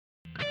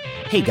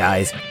Hey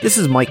guys, this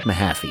is Mike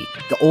Mahaffey,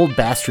 the old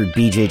bastard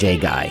BJJ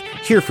guy,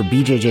 here for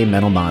BJJ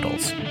Mental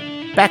Models.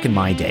 Back in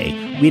my day,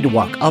 we had to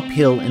walk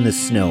uphill in the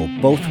snow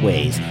both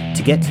ways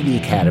to get to the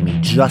academy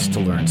just to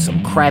learn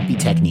some crappy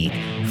technique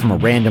from a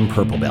random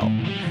purple belt.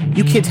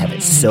 You kids have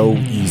it so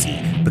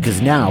easy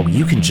because now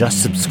you can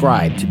just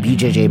subscribe to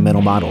BJJ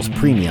Mental Models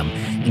Premium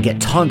and get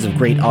tons of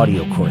great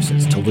audio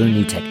courses to learn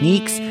new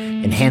techniques,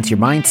 enhance your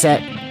mindset,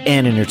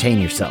 and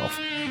entertain yourself.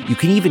 You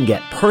can even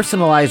get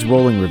personalized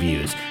rolling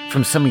reviews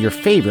from some of your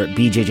favorite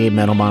BJJ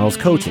Mental Models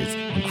coaches,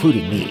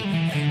 including me.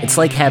 It's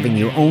like having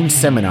your own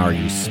seminar,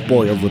 you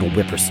spoiled little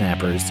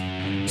whippersnappers.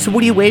 So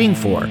what are you waiting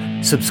for?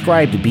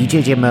 Subscribe to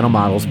BJJ Mental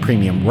Models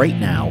Premium right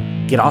now,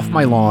 get off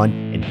my lawn,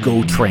 and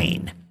go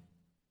train.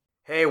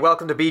 Hey,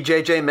 welcome to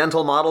BJJ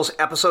Mental Models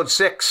Episode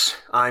 6.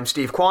 I'm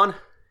Steve Kwan.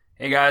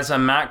 Hey guys,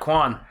 I'm Matt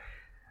Kwan.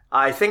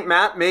 I think,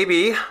 Matt,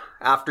 maybe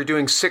after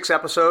doing 6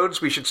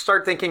 episodes, we should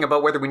start thinking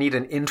about whether we need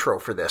an intro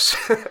for this.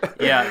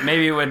 Yeah,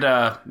 maybe it would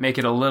make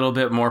it a little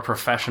bit more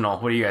professional.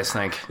 What do you guys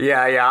think?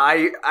 Yeah.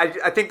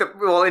 I think that,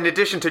 well, in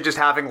addition to just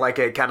having like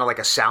a kind of like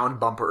a sound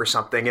bumper or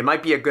something, it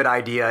might be a good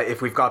idea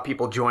if we've got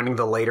people joining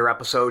the later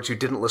episodes who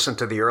didn't listen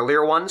to the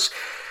earlier ones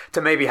to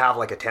maybe have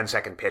like a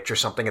 10-second pitch or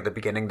something at the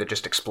beginning that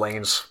just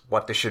explains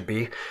what this should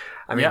be.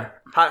 I mean,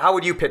 how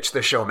would you pitch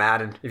this show,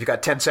 Matt? And if you've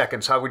got 10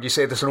 seconds, how would you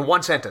say this in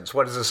one sentence?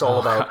 What is this all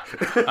about?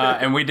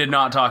 And we did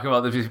not talk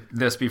about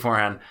this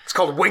beforehand. It's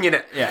called Winging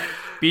It. Yeah.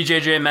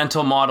 BJJ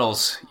Mental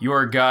Models,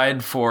 your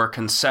guide for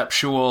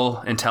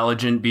conceptual,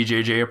 intelligent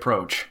BJJ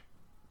approach.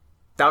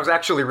 That was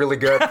actually really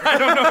good. I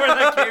don't know where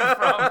that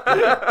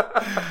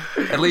came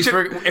from. At least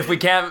if we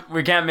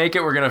can't make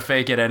it, we're going to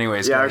fake it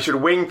anyways. Yeah, guys. we should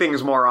wing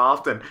things more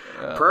often.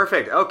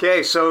 Perfect.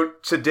 Okay, so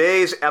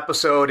today's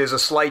episode is a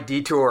slight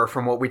detour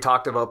from what we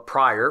talked about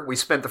prior. We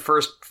spent the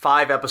first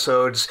 5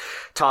 episodes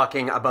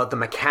talking about the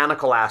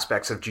mechanical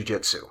aspects of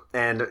jiu-jitsu.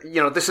 And,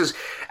 this is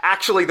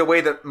actually the way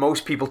that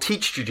most people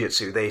teach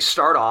jiu-jitsu. They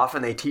start off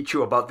and they teach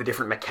you about the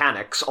different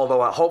mechanics,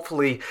 although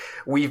hopefully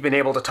we've been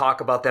able to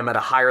talk about them at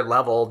a higher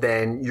level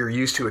than you're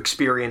used to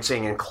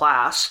experiencing in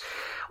class.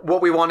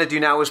 What we want to do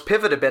now is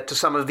pivot a bit to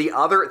some of the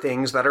other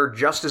things that are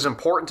just as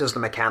important as the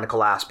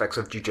mechanical aspects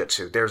of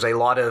jiu-jitsu. There's a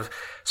lot of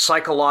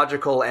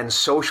psychological and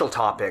social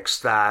topics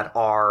that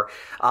are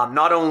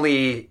not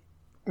only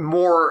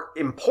more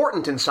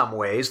important in some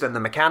ways than the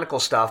mechanical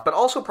stuff, but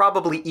also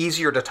probably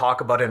easier to talk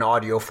about in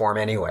audio form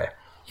anyway.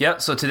 Yeah,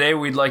 so today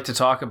we'd like to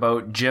talk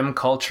about gym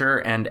culture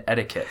and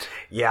etiquette.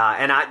 Yeah,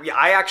 and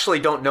I actually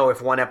don't know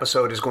if one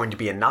episode is going to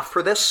be enough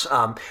for this.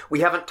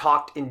 We haven't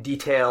talked in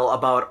detail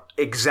about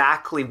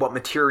exactly what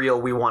material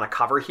we want to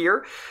cover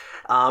here.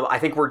 I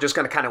think we're just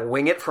going to kind of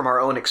wing it from our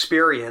own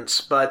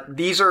experience, but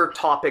these are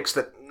topics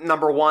that,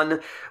 number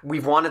one,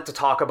 we've wanted to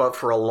talk about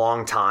for a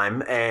long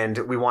time, and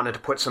we wanted to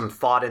put some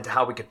thought into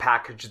how we could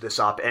package this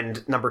up.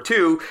 And number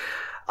two,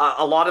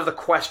 a lot of the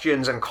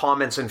questions and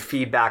comments and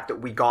feedback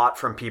that we got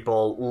from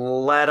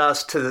people led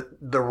us to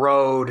the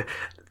road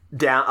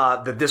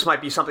down that this might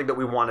be something that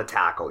we want to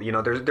tackle.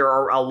 There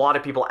are a lot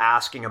of people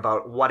asking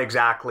about what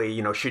exactly,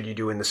 should you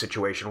do in the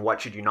situation? What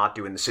should you not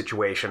do in the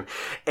situation?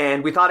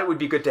 And we thought it would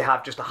be good to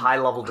have just a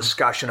high-level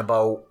discussion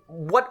about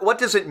what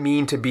does it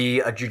mean to be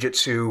a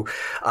jiu-jitsu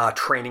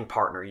training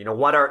partner?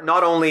 What are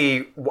not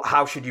only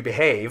how should you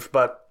behave,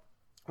 but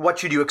what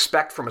should you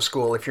expect from a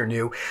school if you're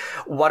new?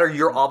 What are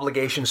your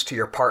obligations to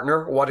your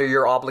partner? What are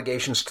your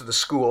obligations to the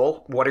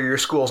school? What are your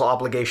school's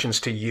obligations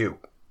to you?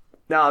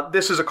 Now,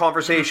 this is a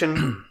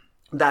conversation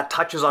that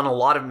touches on a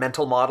lot of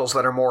mental models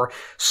that are more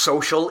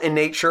social in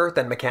nature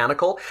than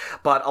mechanical,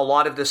 but a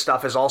lot of this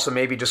stuff is also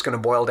maybe just going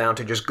to boil down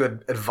to just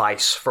good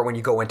advice for when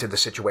you go into the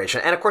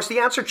situation. And of course, the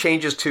answer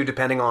changes too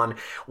depending on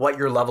what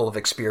your level of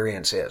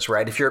experience is,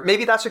 right?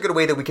 Maybe that's a good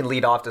way that we can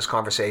lead off this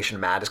conversation,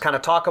 Matt, is kind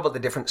of talk about the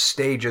different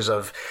stages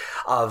of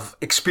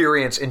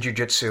experience in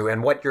jiu-jitsu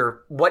and what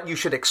you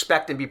should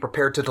expect and be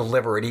prepared to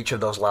deliver at each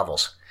of those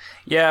levels.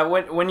 Yeah,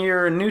 when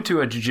you're new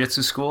to a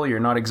jiu-jitsu school, you're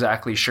not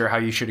exactly sure how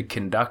you should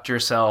conduct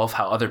yourself,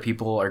 how other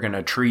people are going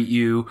to treat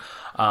you.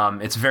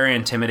 It's very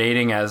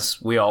intimidating, as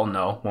we all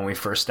know. When we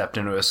first stepped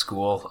into a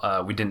school,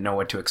 we didn't know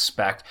what to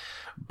expect.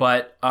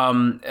 But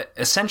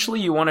essentially,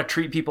 you want to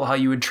treat people how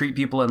you would treat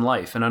people in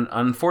life. And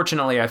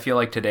unfortunately, I feel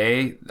like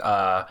today,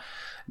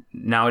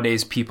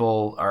 nowadays,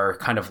 people are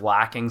kind of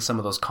lacking some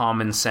of those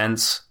common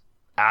sense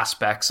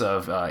aspects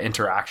of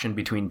interaction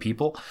between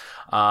people.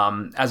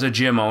 As a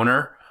gym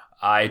owner,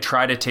 I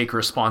try to take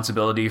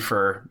responsibility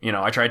for,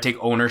 I try to take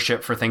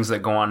ownership for things that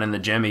go on in the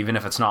gym, even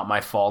if it's not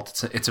my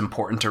fault. It's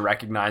important to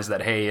recognize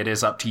that, hey, it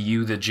is up to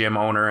you, the gym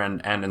owner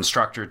and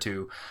instructor,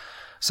 to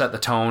set the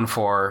tone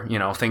for,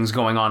 things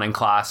going on in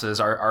classes.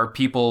 Are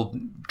people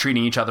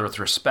treating each other with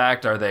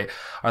respect? Are the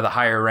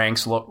higher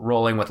ranks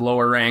rolling with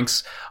lower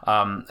ranks?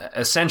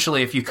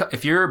 Essentially,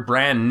 if you're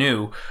brand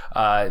new,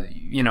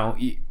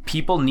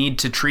 people need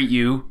to treat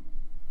you.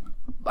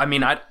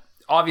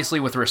 obviously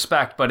with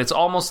respect, but it's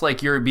almost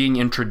like you're being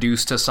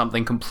introduced to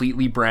something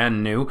completely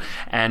brand new.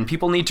 And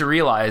people need to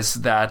realize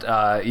that,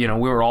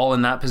 we were all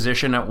in that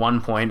position at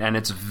one point, and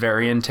it's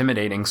very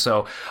intimidating.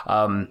 So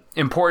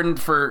important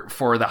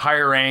for the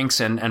higher ranks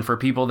and for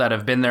people that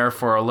have been there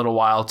for a little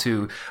while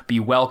to be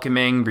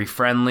welcoming, be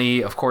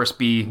friendly, of course,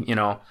 be,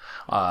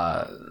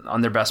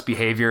 on their best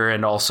behavior,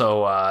 and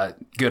also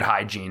good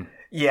hygiene.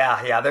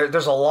 Yeah.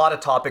 There's a lot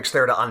of topics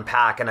there to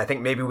unpack, and I think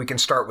maybe we can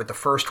start with the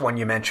first one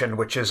you mentioned,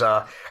 which is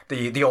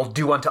the old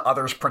do unto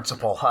others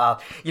principle.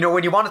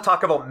 When you want to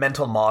talk about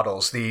mental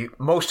models, the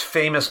most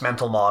famous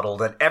mental model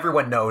that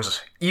everyone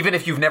knows, even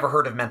if you've never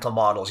heard of mental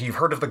models, you've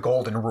heard of the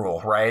golden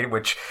rule, right?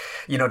 Which,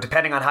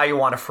 depending on how you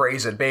want to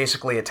phrase it,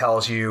 basically it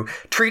tells you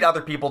treat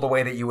other people the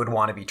way that you would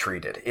want to be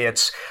treated.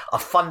 It's a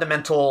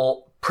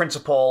fundamental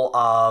principle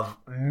of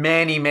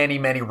many, many,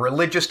 many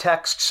religious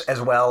texts, as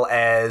well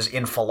as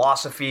in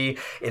philosophy.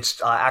 It's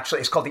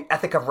called the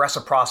ethic of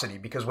reciprocity,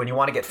 because when you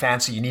want to get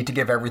fancy, you need to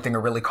give everything a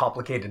really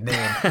complicated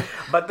name.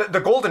 But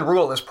the golden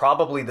rule is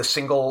probably the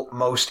single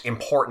most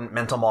important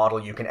mental model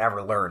you can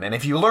ever learn. And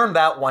if you learn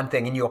that one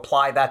thing and you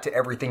apply that to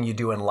everything you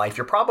do in life,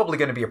 you're probably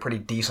going to be a pretty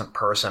decent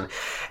person.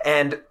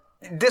 And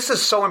this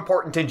is so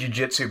important in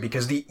jiu-jitsu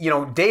because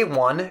day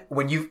one,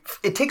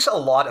 it takes a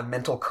lot of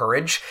mental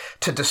courage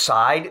to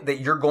decide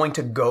that you're going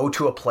to go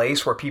to a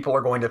place where people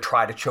are going to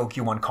try to choke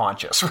you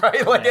unconscious,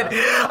 right?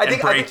 I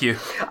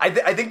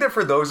think that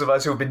for those of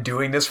us who have been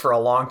doing this for a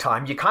long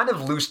time, you kind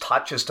of lose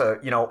touch as to,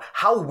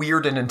 how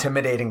weird and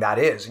intimidating that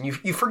is. And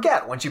you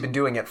forget once you've been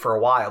doing it for a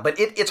while, but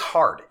it's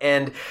hard.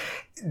 And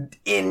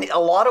in a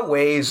lot of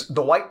ways,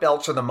 the white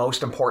belts are the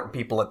most important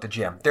people at the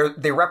gym.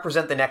 They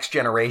represent the next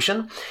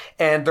generation,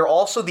 and they're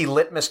also the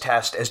litmus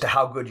test as to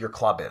how good your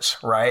club is,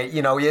 right?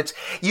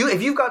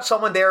 If you've got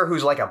someone there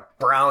who's like a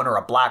brown or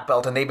a black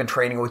belt and they've been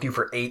training with you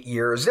for 8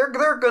 years, they're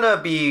going to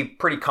be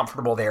pretty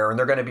comfortable there, and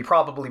they're going to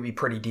probably be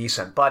pretty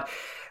decent. But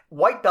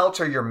white belts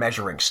are your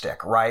measuring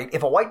stick, right?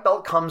 If a white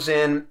belt comes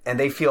in and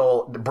they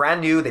feel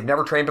brand new, they've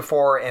never trained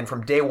before, and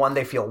from day one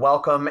they feel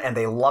welcome and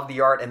they love the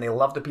art and they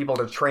love the people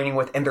they're training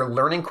with and they're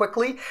learning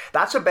quickly,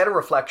 that's a better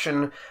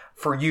reflection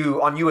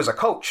on you as a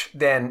coach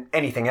than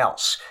anything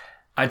else.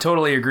 I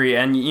totally agree.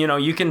 And,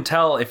 you can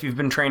tell if you've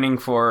been training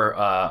for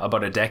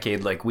about a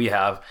decade like we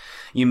have.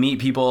 You meet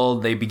people,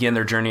 they begin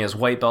their journey as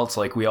white belts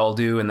like we all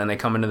do, and then they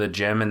come into the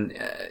gym and,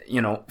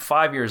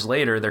 5 years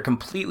later, they're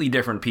completely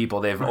different people.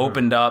 They've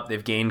opened up,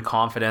 they've gained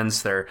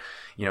confidence, they're,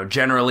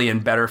 generally in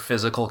better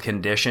physical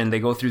condition. They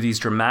go through these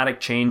dramatic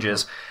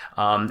changes,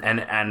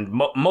 and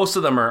most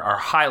of them are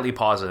highly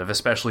positive,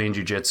 especially in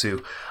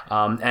jiu-jitsu.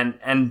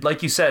 And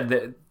like you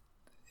said,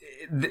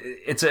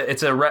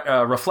 it's a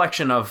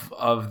reflection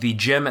of the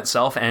gym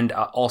itself, and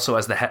also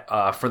as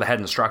for the head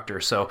instructor.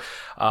 So,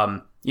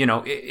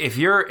 if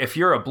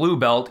you're a blue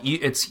belt,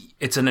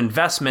 it's an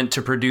investment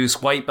to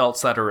produce white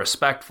belts that are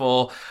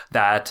respectful,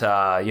 that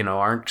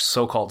aren't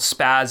so-called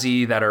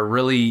spazzy, that are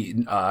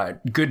really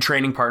good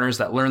training partners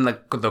that learn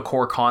the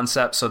core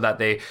concepts so that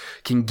they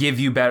can give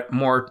you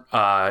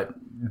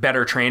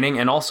better training.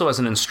 And also as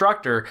an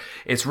instructor,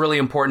 it's really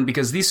important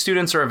because these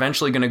students are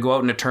eventually going to go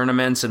out into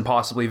tournaments and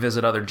possibly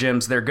visit other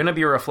gyms. They're going to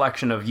be a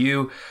reflection of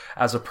you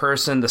as a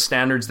person, the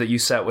standards that you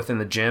set within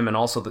the gym, and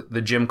also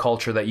the gym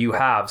culture that you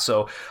have.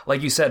 So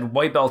like you said,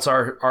 white belts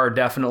are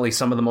definitely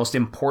some of the most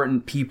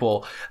important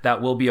people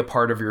that will be a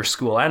part of your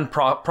school, and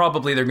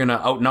probably they're going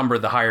to outnumber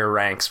the higher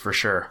ranks for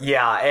sure.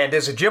 Yeah, and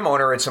as a gym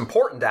owner, it's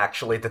important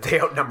actually that they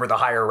outnumber the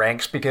higher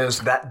ranks,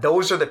 because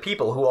those are the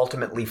people who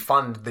ultimately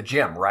fund the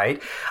gym,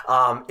 right?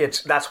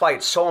 That's why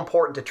it's so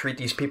important to treat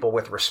these people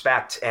with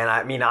respect. And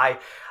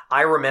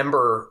I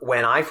remember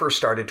when I first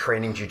started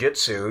training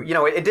jiu-jitsu,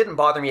 it didn't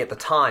bother me at the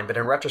time, but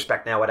in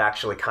retrospect now it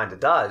actually kind of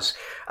does.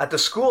 At the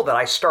school that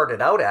I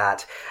started out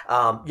at,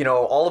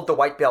 all of the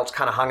white belts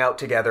kind of hung out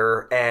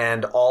together,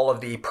 and all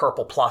of the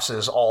purple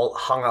pluses all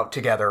hung out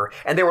together,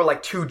 and they were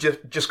like two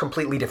just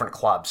completely different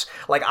clubs.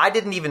 Like, I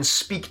didn't even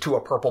speak to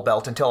a purple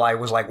belt until I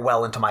was like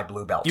well into my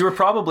blue belt. You were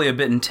probably a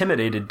bit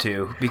intimidated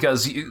too,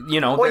 because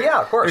Well,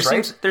 yeah, of course,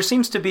 right? There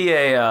seems to be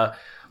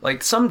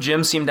like some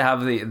gyms seem to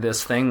have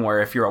this thing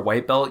where if you're a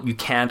white belt, you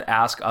can't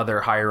ask other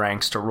higher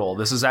ranks to roll.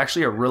 This is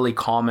actually a really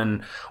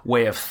common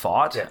way of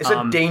thought. Yeah, it's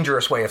a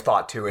dangerous way of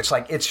thought too. It's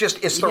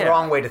the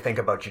wrong way to think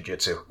about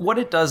jiu-jitsu. What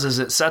it does is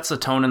it sets a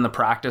tone in the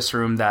practice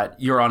room that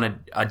you're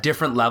on a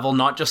different level,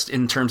 not just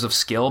in terms of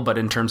skill, but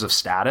in terms of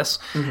status.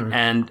 Mm-hmm.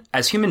 And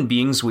as human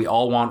beings, we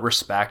all want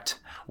respect.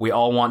 We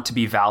all want to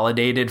be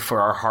validated for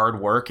our hard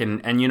work,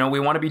 and we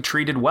want to be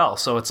treated well.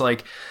 So it's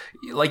like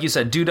you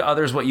said, do to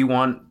others what you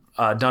want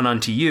done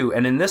unto you.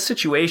 And in this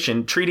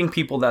situation, treating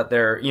people that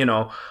they're,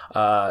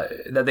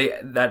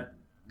 that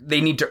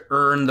they need to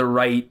earn the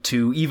right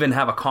to even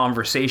have a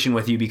conversation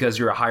with you because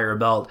you're a higher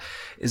belt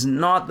is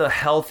not the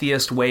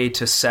healthiest way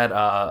to set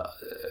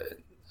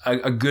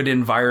a good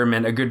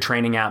environment, a good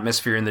training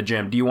atmosphere in the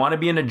gym. Do you want to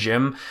be in a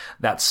gym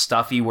that's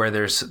stuffy, where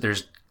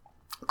there's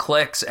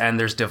cliques and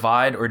there's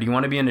divide, or do you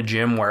want to be in a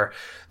gym where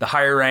the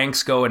higher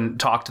ranks go and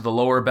talk to the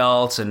lower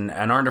belts and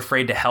aren't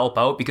afraid to help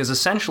out? Because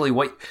essentially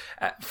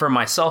for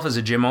myself as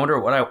a gym owner,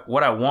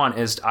 what I want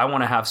is I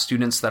want to have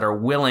students that are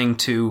willing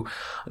to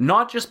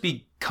not just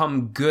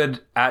become good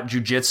at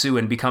jiu-jitsu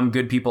and become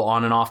good people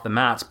on and off the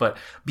mats, but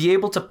be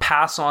able to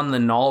pass on the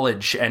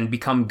knowledge and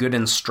become good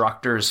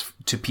instructors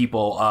to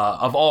people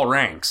of all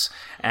ranks.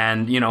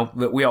 And,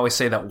 we always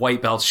say that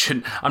white belts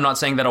I'm not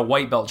saying that a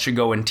white belt should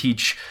go and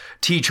teach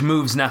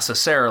moves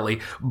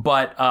necessarily,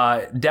 but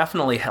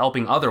definitely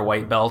helping other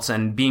white belts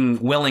and being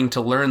willing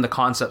to learn the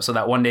concept so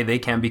that one day they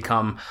can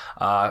become,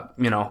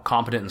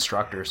 competent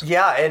instructors.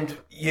 Yeah. And,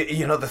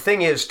 the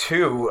thing is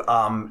too,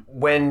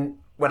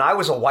 when I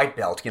was a white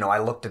belt, I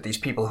looked at these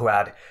people who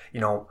had,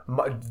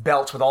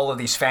 belts with all of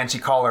these fancy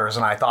colors,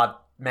 and I thought,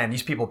 man,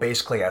 these people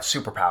basically have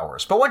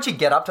superpowers. But once you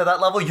get up to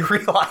that level, you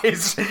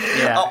realize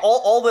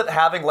all that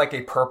having like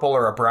a purple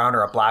or a brown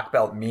or a black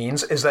belt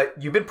means is that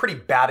you've been pretty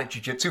bad at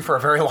jiu-jitsu for a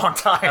very long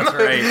time. That's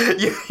right.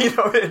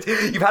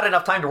 You've had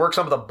enough time to work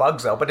some of the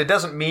bugs out, but it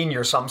doesn't mean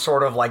you're some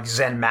sort of like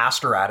Zen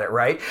master at it,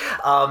 right?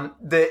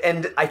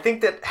 And I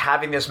think that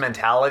having this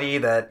mentality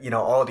that,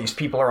 all of these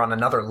people are on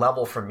another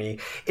level from me,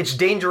 it's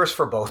dangerous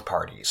for both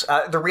parties.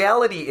 The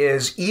reality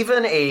is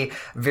even a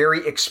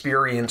very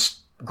experienced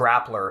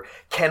grappler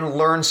can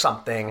learn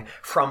something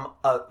from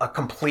a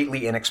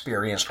completely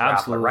inexperienced grappler.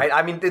 Absolutely. Right?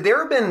 I mean, there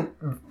have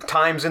been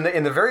times in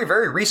the very,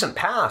 very recent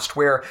past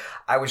where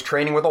I was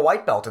training with a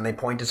white belt and they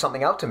pointed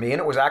something out to me and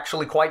it was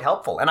actually quite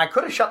helpful. And I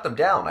could have shut them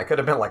down. I could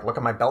have been like, look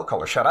at my belt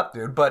color, shut up,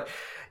 dude. But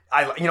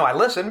I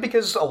listen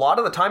because a lot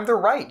of the time they're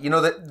right.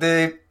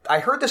 I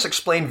heard this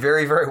explained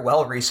very, very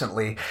well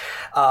recently.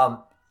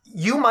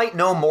 You might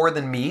know more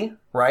than me,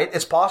 right?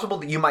 It's possible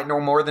that you might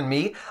know more than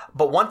me,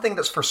 but one thing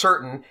that's for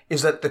certain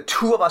is that the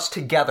two of us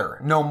together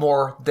know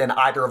more than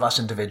either of us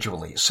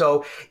individually.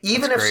 So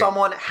even if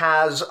someone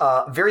has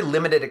very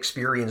limited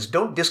experience,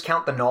 don't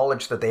discount the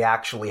knowledge that they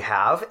actually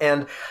have,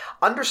 and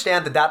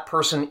understand that that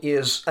person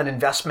is an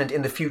investment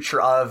in the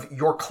future of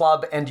your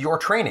club and your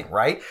training,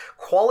 right?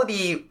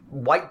 Quality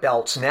white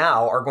belts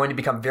now are going to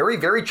become very,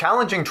 very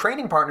challenging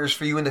training partners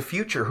for you in the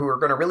future who are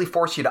going to really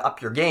force you to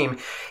up your game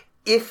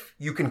if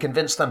you can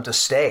convince them to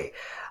stay.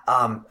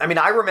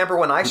 I remember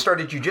when I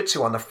started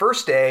jiu-jitsu on the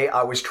first day,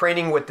 I was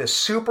training with this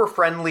super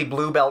friendly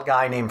blue belt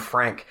guy named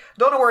Frank.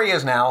 Don't know where he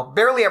is now.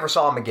 Barely ever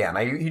saw him again.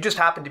 He just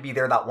happened to be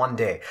there that one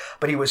day.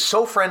 But he was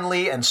so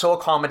friendly and so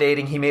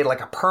accommodating. He made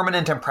like a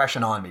permanent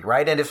impression on me,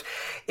 right? And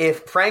if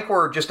Frank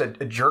were just a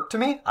jerk to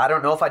me, I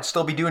don't know if I'd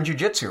still be doing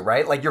jiu-jitsu,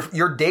 right? Like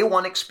your day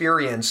one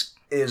experience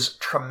is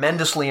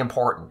tremendously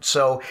important.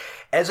 So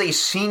as a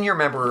senior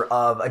member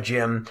of a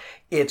gym,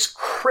 it's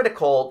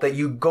critical that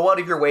you go out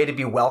of your way to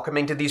be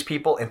welcoming to these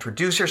people,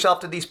 introduce yourself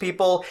to these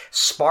people,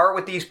 spar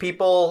with these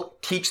people,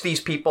 teach these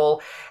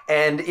people.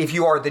 And if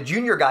you are the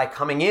junior guy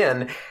coming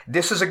in,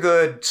 this is a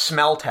good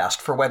smell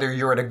test for whether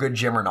you're at a good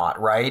gym or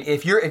not, right?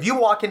 If you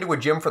walk into a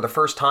gym for the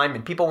first time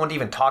and people won't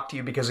even talk to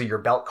you because of your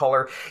belt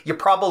color, you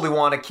probably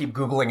want to keep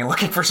Googling and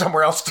looking for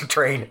somewhere else to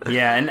train.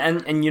 Yeah,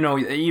 and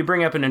you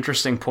bring up an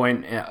interesting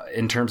point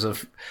in terms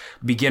of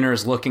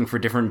beginners looking for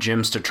different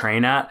gyms to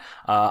train at.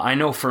 I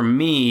know for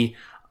me,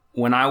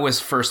 when I was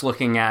first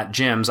looking at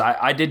gyms,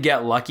 I did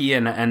get lucky,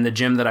 and the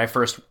gym that I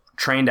first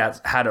trained at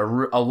had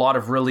a lot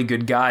of really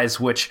good guys,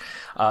 which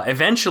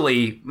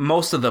eventually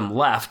most of them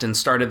left and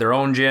started their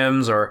own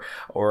gyms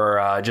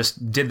or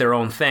just did their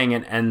own thing.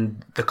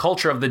 And the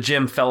culture of the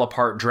gym fell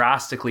apart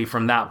drastically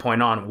from that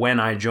point on when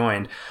I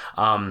joined.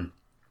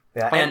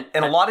 Yeah,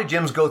 and a lot of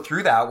gyms go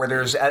through that where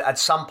there's at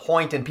some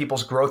point in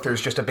people's growth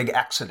there's just a big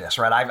exodus,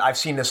 right? I've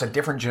seen this at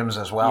different gyms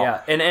as well.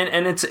 Yeah, and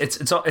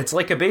it's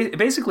like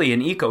basically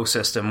an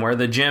ecosystem where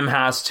the gym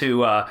has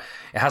to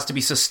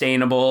be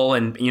sustainable,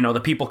 and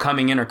the people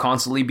coming in are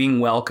constantly being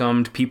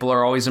welcomed. People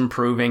are always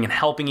improving and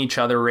helping each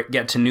other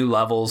get to new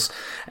levels,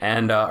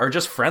 and are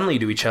just friendly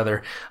to each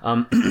other.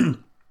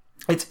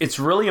 It's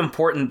really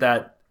important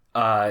that.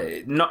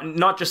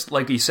 Not just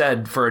like you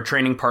said, for a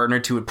training partner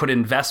to put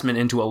investment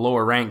into a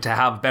lower rank to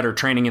have better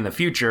training in the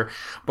future,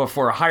 but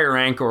for a higher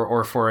rank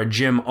or for a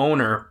gym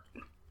owner,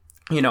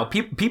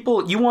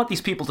 people, you want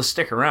these people to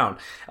stick around.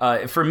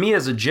 For me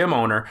as a gym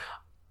owner,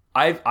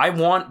 I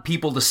want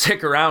people to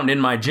stick around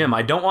in my gym.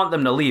 I don't want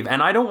them to leave,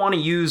 and I don't want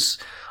to use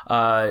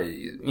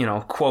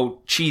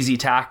quote cheesy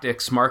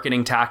tactics,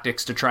 marketing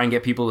tactics to try and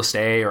get people to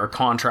stay, or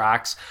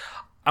contracts.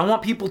 I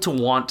want people to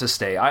want to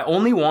stay. I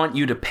only want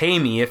you to pay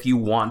me if you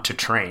want to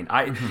train.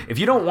 If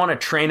you don't want to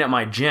train at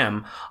my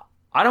gym,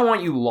 I don't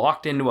want you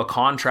locked into a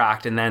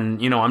contract and then,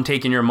 I'm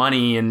taking your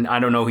money and I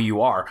don't know who you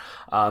are.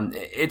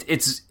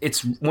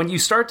 It's when you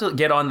start to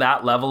get on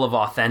that level of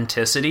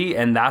authenticity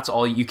and that's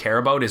all you care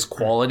about is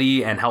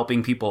quality and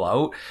helping people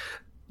out,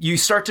 you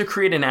start to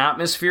create an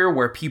atmosphere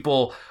where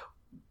people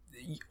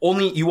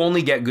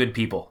only get good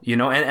people,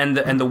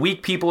 and the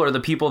weak people or the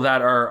people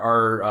that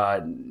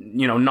are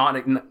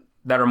not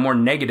that are more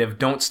negative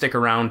don't stick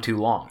around too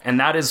long. And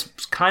that is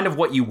kind of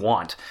what you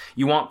want.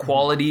 You want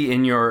quality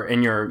in your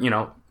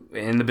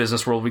in the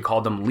business world, we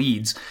call them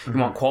leads. You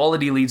want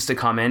quality leads to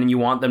come in and you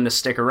want them to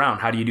stick around.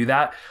 How do you do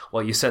that?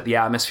 Well, you set the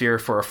atmosphere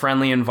for a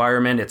friendly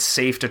environment. It's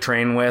safe to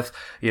train with.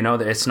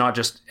 It's not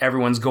just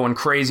everyone's going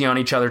crazy on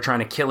each other, trying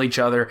to kill each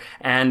other.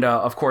 And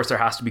of course, there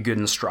has to be good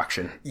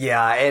instruction.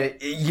 Yeah.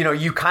 And,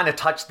 you kind of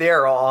touched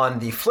there on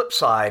the flip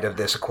side of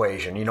this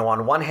equation.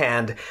 On one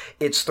hand,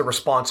 it's the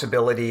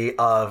responsibility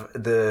of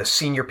the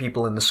senior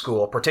people in the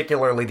school,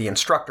 particularly the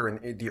instructor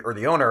or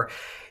the owner.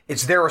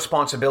 It's their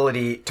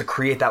responsibility to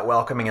create that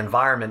welcoming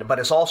environment, but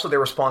it's also their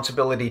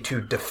responsibility to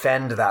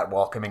defend that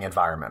welcoming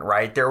environment,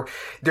 right? There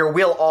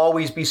will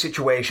always be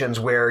situations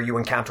where you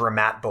encounter a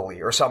mat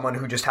bully or someone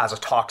who just has a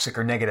toxic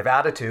or negative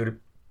attitude.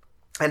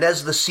 And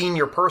as the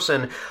senior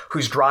person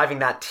who's driving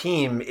that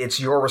team, it's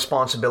your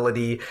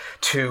responsibility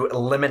to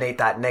eliminate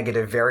that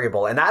negative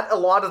variable. And that a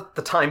lot of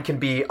the time can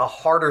be a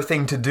harder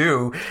thing to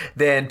do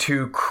than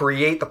to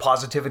create the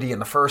positivity in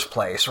the first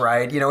place,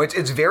 right?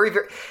 It's very,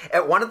 very,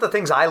 one of the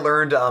things I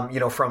learned,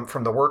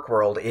 from the work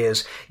world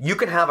is you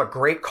can have a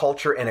great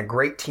culture and a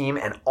great team,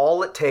 and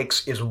all it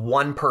takes is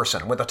one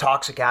person with a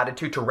toxic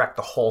attitude to wreck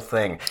the whole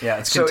thing. Yeah,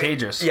 it's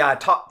contagious.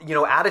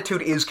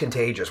 Attitude is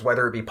contagious,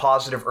 whether it be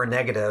positive or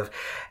negative.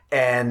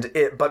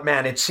 But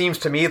man, it seems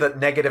to me that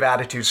negative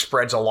attitude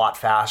spreads a lot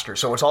faster.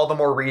 So it's all the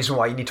more reason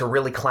why you need to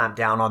really clamp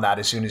down on that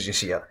as soon as you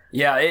see it.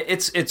 Yeah,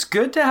 it's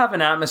good to have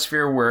an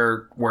atmosphere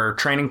where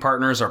training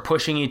partners are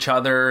pushing each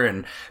other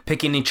and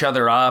picking each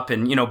other up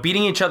and,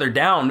 beating each other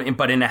down,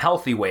 but in a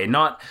healthy way,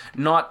 not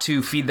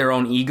to feed their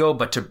own ego,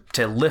 but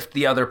to lift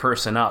the other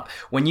person up.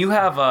 When you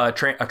have a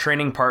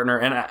training partner,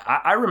 and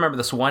I remember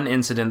this one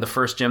incident, the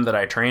first gym that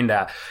I trained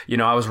at,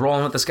 I was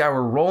rolling with this guy,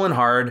 we're rolling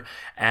hard,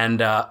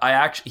 and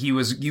he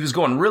was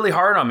going really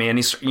hard on me, and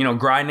he's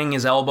grinding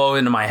his elbow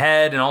into my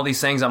head and all these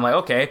things. I'm like,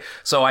 okay.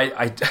 So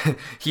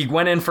he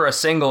went in for a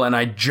single, and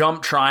I jump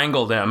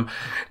triangled him.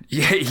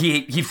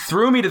 He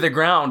threw me to the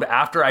ground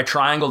after I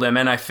triangled him,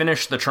 and I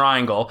finished the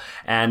triangle,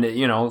 and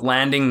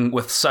landing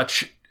with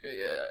such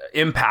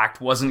impact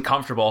wasn't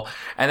comfortable.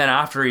 And then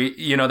after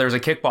there's a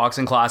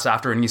kickboxing class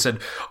after, and he said,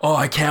 "Oh,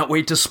 I can't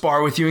wait to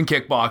spar with you in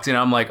kickboxing."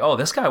 I'm like, "Oh,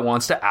 this guy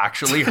wants to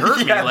actually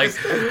hurt me. Like,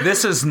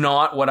 this is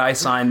not what I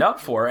signed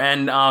up for."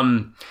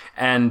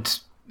 And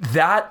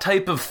that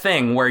type of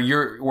thing where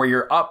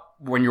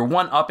when you're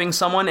one-upping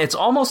someone, it's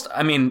almost,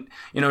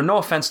 no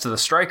offense to the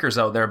strikers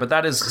out there, but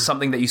that is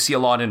something that you see a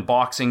lot in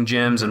boxing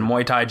gyms and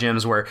Muay Thai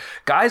gyms where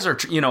guys are,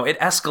 it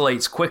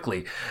escalates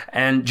quickly.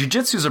 And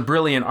jiu-jitsu is a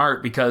brilliant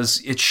art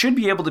because it should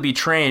be able to be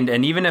trained.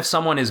 And even if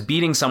someone is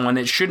beating someone,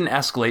 it shouldn't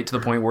escalate to the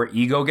point where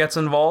ego gets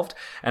involved.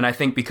 And I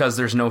think because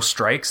there's no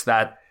strikes,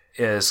 that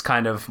is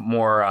kind of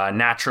more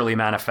naturally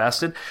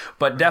manifested.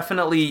 But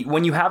definitely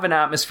when you have an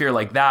atmosphere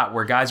like that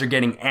where guys are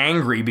getting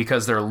angry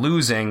because they're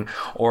losing,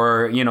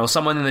 or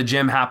someone in the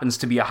gym happens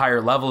to be a higher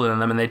level than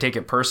them and they take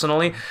it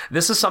personally,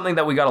 this is something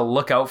that we got to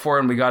look out for,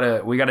 and we got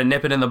to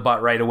nip it in the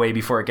butt right away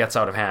before it gets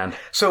out of hand.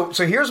 So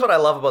here's what I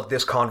love about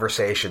this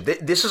conversation.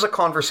 This is a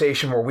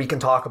conversation where we can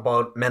talk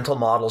about mental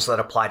models that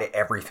apply to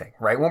everything,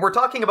 right? When we're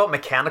talking about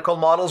mechanical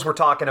models, we're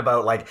talking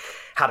about like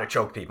how to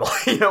choke people,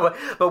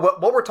 but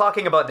what we're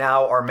talking about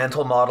now are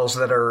mental models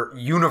that are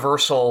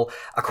universal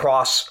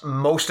across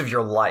most of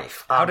your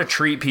life. How to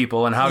treat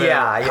people and how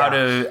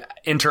to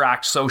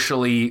interact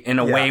socially in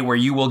a way where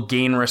you will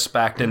gain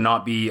respect and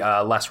not be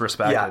less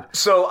respected. Yeah.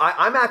 So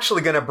I'm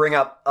actually going to bring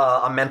up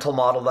a mental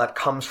model that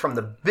comes from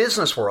the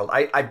business world.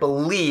 I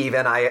believe,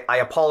 and I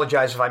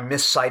apologize if I'm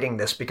misciting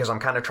this because I'm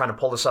kind of trying to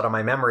pull this out of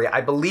my memory.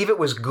 I believe it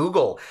was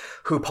Google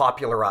who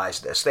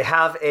popularized this. They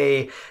have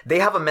a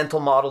mental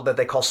model that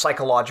they call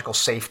psychological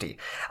safety.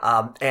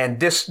 And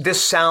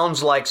this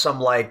sounds like some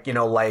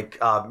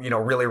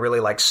really, really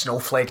like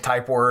snowflake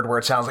type word where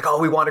it sounds like, oh,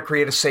 we want to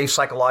create a safe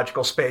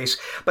psychological space.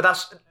 But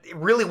that's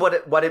really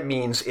what it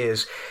means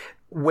is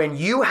when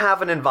you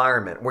have an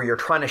environment where you're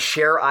trying to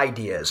share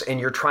ideas and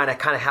you're trying to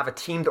kind of have a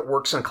team that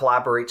works and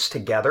collaborates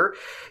together,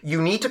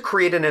 you need to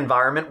create an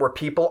environment where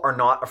people are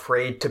not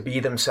afraid to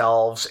be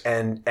themselves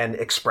and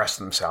express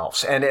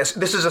themselves. And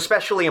this is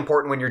especially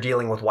important when you're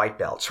dealing with white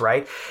belts,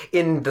 right?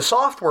 In the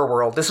software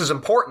world, this is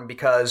important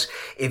because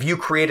if you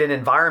create an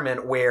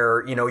environment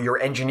where,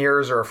 your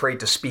engineers are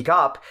afraid to speak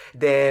up,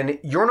 then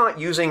you're not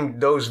using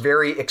those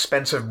very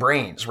expensive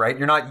brains, right?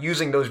 You're not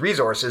using those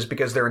resources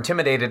because they're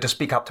intimidated to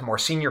speak up to more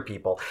senior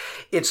people.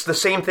 It's the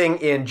same thing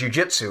in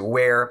jiu-jitsu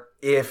where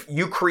if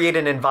you create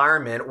an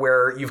environment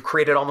where you've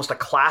created almost a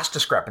class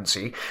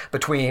discrepancy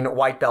between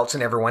white belts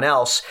and everyone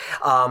else,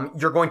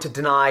 you're going to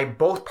deny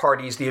both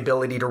parties the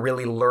ability to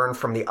really learn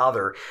from the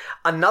other.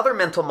 Another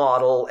mental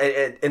model,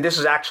 and this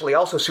is actually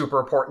also super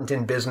important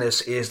in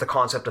business, is the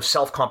concept of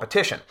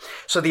self-competition.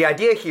 So the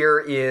idea here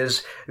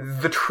is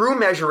the true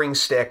measuring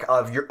stick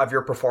of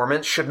your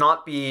performance should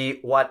not be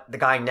what the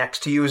guy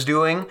next to you is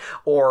doing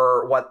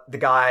or what the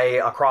guy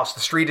across the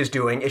street is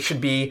doing. It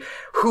should be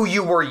who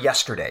you were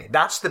yesterday.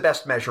 That's the best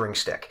best measuring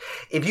stick.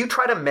 If you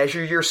try to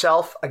measure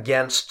yourself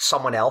against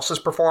someone else's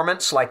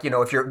performance, like,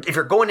 if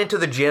you're going into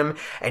the gym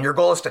and your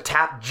goal is to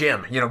tap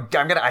Jim,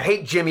 I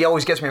hate Jim, he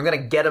always gets me, I'm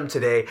going to get him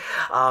today.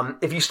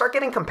 If you start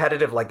getting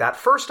competitive like that,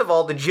 first of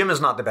all, the gym is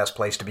not the best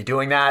place to be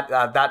doing that.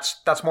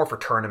 That's more for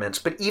tournaments.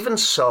 But even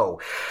so,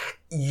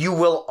 you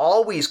will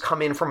always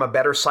come in from a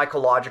better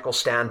psychological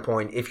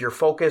standpoint if your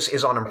focus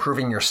is on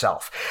improving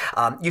yourself.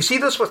 You see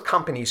this with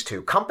companies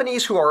too.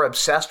 Companies who are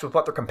obsessed with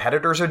what their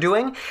competitors are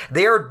doing,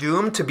 they are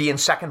doomed to be in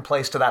second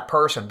place to that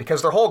person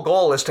because their whole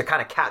goal is to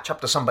kind of catch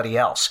up to somebody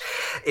else.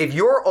 If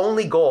your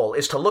only goal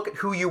is to look at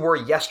who you were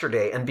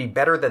yesterday and be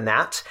better than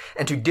that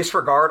and to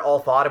disregard all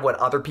thought of what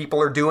other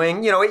people are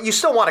doing, you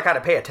still want to kind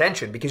of pay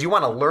attention because you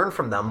want to learn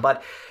from them,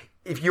 but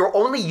if you're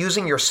only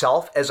using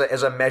yourself as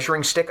a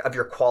measuring stick of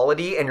your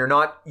quality and you're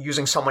not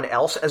using someone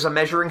else as a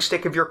measuring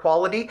stick of your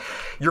quality,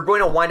 you're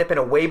going to wind up in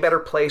a way better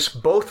place,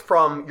 both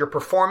from your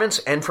performance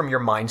and from your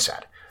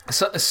mindset.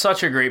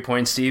 Such a great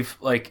point, Steve.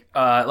 Like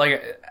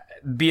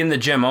being the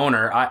gym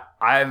owner,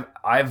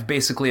 I've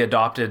basically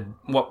adopted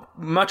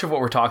much of what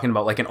we're talking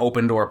about, like an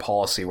open door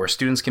policy where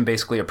students can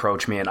basically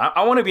approach me, and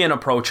I want to be an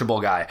approachable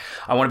guy.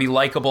 I want to be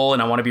likable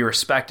and I want to be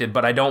respected,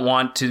 but I don't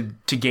want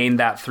to gain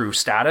that through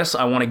status.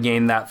 I want to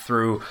gain that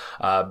through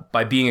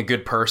by being a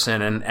good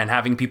person and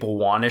having people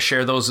want to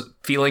share those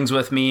feelings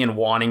with me and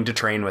wanting to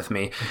train with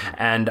me. Mm-hmm.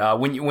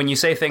 And when you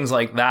say things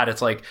like that,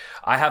 it's like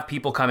I have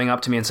people coming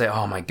up to me and say,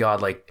 "Oh my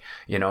God, like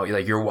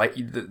your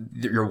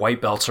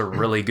white belts are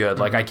really good.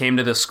 Like I came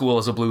to this school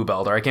as a blue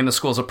belt, or I came to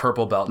school as a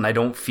purple belt, and I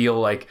don't feel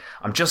like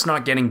I'm just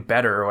not getting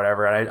better or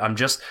whatever. And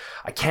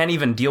I can't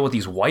even deal with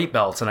these white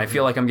belts, and I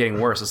feel like I'm getting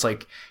worse." It's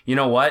like, you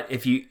know what?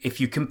 If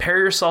you compare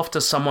yourself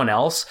to someone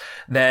else,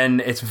 then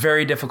it's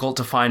very difficult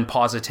to find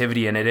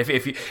positivity in it.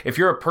 If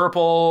you're a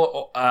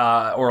purple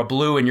or a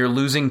blue and you're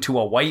losing to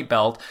a white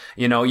belt,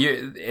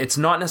 it's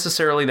not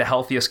necessarily the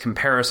healthiest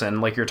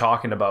comparison, like you're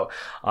talking about.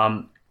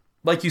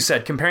 Like you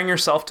said, comparing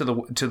yourself to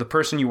the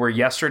person you were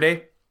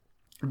yesterday,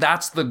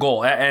 that's the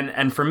goal.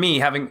 And for me,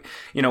 having,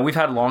 we've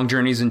had long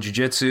journeys in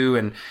jiu-jitsu,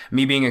 and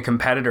me being a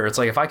competitor, it's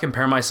like if I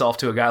compare myself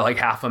to a guy like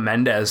Rafa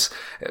Mendes,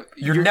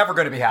 you're never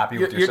going to be happy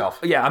with yourself.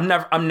 Yeah,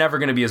 I'm never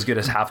going to be as good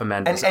as Rafa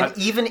Mendes. And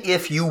even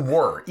if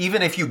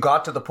you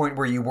got to the point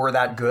where you were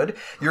that good,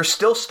 you're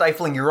still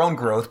stifling your own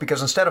growth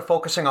because instead of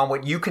focusing on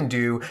what you can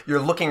do,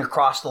 you're looking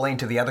across the lane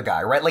to the other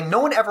guy, right? Like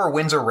no one ever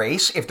wins a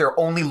race if they're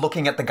only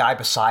looking at the guy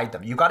beside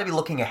them. You got to be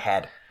looking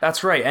ahead.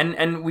 That's right.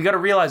 And we got to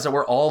realize that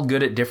we're all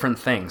good at different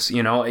things.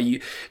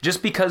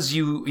 Just because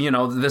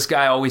this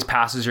guy always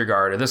passes your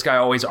guard or this guy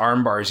always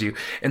arm bars you,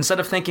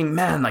 instead of thinking,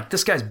 man, like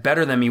this guy's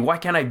better than me, why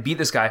can't I beat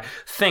this guy?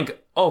 Think,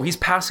 oh, he's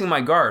passing my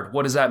guard.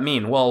 What does that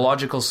mean? Well, a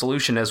logical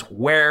solution is,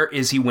 where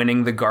is he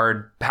winning the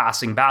guard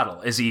passing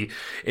battle? Is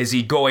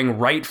he going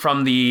right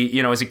from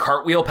is he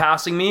cartwheel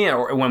passing me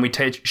or when we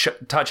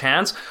touch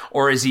hands?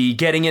 Or is he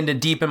getting into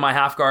deep in my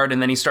half guard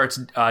and then he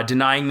starts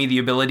denying me the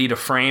ability to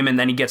frame, and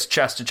then he gets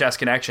chest to chest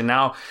connection?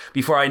 Now,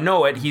 before I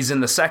know it, he's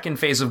in the second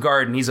phase of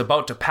guard and he's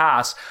about to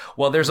pass.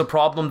 Well, there's a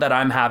problem that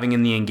I'm having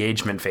in the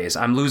engagement phase.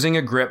 I'm losing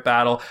a grip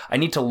battle. I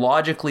need to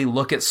logically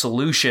look at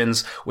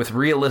solutions with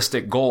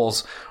realistic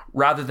goals,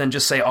 rather than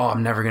just say, oh,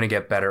 I'm never going to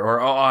get better, or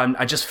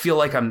I just feel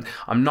like I'm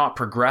not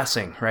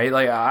progressing, right?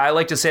 Like I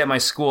like to say at my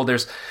school,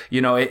 there's,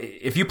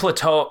 if you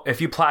plateau,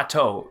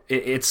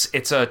 it's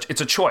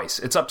a choice.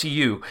 It's up to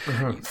you.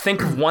 Mm-hmm.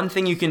 Think of one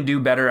thing you can do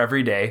better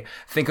every day.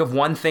 Think of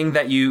one thing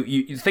that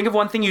you think of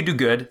one thing you do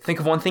good. Think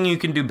of one thing you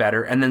can do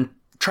better, and then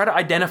try to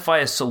identify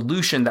a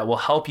solution that will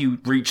help you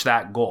reach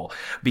that goal.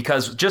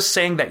 Because just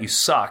saying that you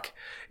suck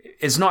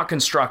is not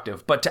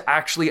constructive, but to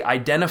actually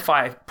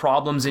identify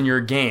problems in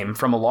your game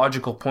from a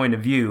logical point of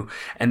view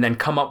and then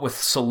come up with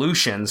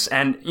solutions.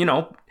 And,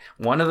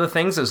 one of the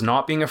things is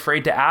not being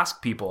afraid to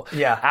ask people.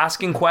 Yeah.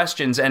 Asking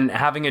questions and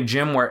having a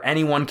gym where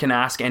anyone can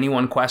ask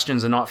anyone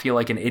questions and not feel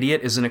like an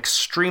idiot is an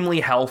extremely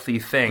healthy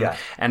thing. Yeah.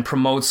 And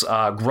promotes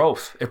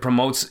growth.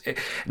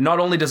 Not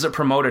only does it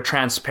promote a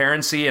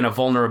transparency and a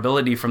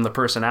vulnerability from the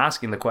person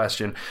asking the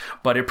question,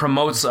 but it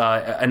promotes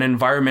an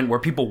environment where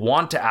people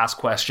want to ask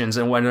questions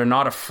and when they're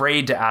not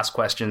afraid to ask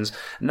questions.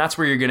 And that's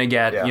where you're going to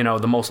get,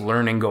 the most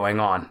learning going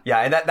on. Yeah.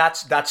 And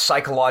that's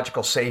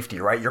psychological safety,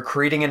 right? You're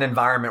creating an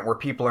environment where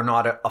people are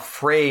not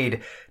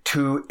afraid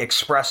to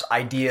express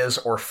ideas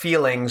or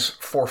feelings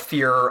for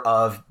fear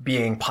of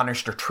being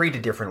punished or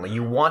treated differently.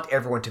 You want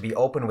everyone to be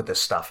open with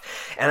this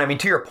stuff. And I mean,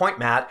 to your point,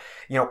 Matt,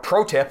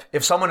 pro tip,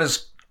 if someone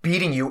is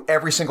beating you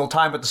every single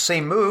time with the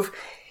same move,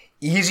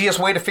 easiest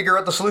way to figure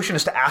out the solution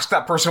is to ask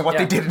that person what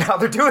they did and how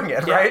they're doing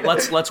it, right?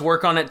 Let's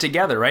work on it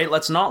together, right?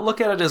 Let's not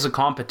look at it as a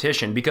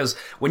competition, because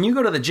when you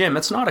go to the gym,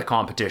 it's not a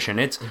competition.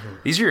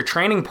 These are your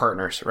training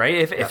partners, right?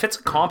 If it's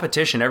a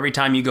competition every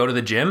time you go to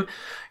the gym,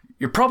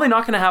 you're probably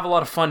not going to have a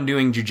lot of fun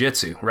doing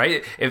jiu-jitsu,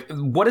 right?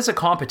 What is a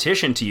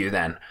competition to you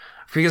then?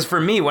 Because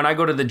for me, when I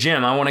go to the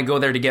gym, I want to go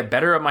there to get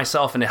better at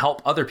myself and to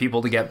help other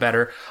people to get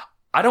better.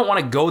 I don't want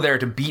to go there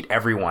to beat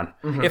everyone.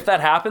 If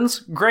that happens,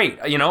 great,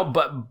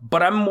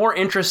 but I'm more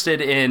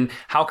interested in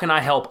how can I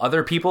help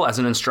other people as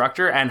an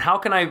instructor, and how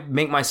can I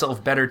make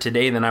myself better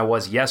today than I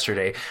was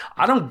yesterday.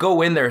 I don't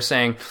go in there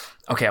saying,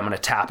 okay, I'm going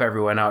to tap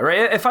everyone out,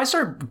 right? If I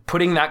start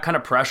putting that kind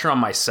of pressure on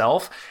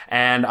myself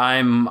and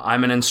I'm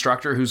an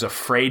instructor who's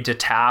afraid to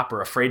tap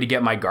or afraid to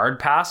get my guard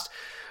passed,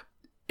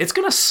 it's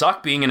going to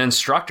suck being an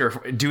instructor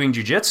doing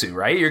jiu-jitsu,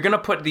 right? You're going to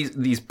put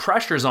these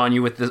pressures on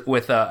you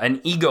with an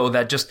ego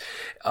that just,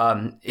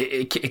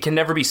 it can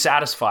never be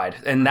satisfied.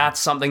 And that's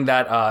something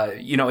that,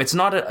 it's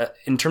not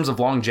in terms of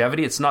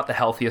longevity, it's not the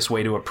healthiest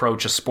way to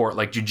approach a sport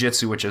like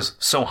jiu-jitsu, which is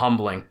so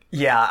humbling.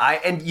 Yeah.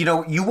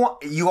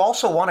 You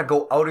also want to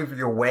go out of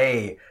your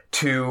way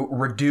to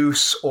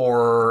reduce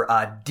or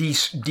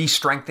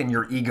de-strengthen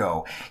your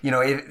ego.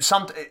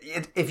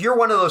 If you're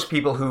one of those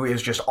people who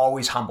is just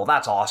always humble,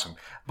 that's awesome.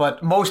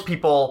 But most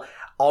people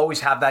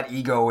always have that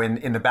ego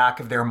in the back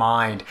of their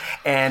mind,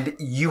 and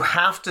you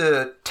have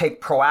to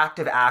take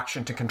proactive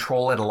action to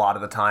control it a lot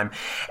of the time.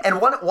 And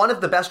one of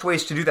the best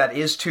ways to do that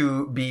is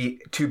to be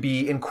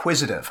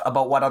inquisitive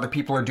about what other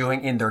people are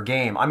doing in their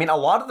game. I mean, a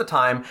lot of the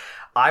time,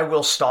 I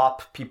will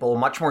stop people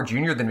much more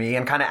junior than me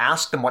and kind of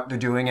ask them what they're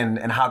doing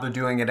and how they're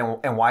doing it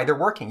and why they're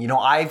working.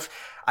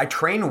 I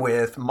train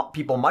with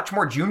people much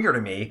more junior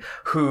to me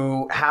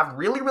who have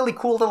really, really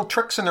cool little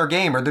tricks in their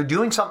game, or they're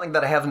doing something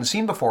that I haven't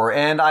seen before.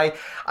 And I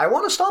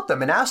want to stop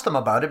them and ask them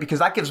about it, because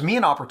that gives me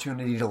an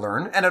opportunity to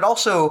learn. And it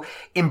also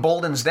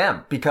emboldens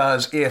them,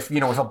 because if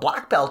a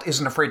black belt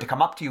isn't afraid to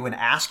come up to you and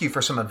ask you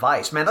for some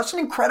advice, man, that's an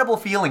incredible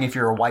feeling if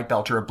you're a white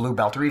belt or a blue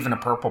belt or even a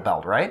purple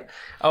belt, right?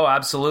 Oh,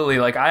 absolutely.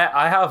 Like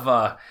I have,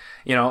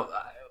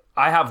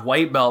 I have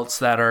white belts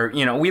that are,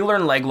 we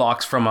learn leg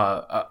locks from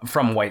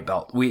white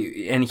belt.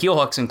 And heel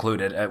hooks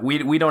included.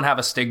 We don't have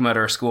a stigma at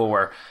our school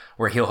where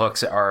heel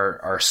hooks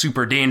are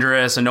super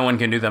dangerous and no one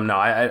can do them. No,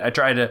 I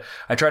try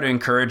to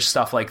encourage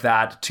stuff like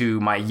that to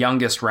my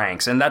youngest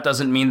ranks. And that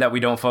doesn't mean that we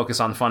don't focus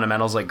on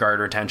fundamentals like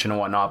guard retention and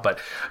whatnot, but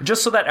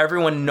just so that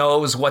everyone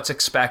knows what's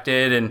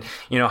expected and,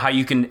 how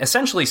you can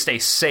essentially stay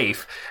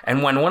safe.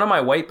 And when one of my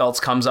white belts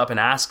comes up and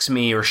asks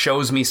me or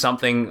shows me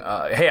something,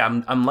 hey,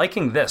 I'm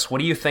liking this. What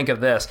do you think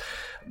of this?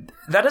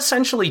 That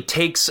essentially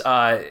takes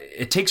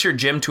your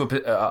gym to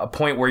a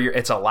point where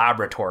it's a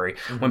laboratory.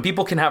 Mm-hmm. When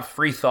people can have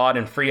free thought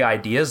and free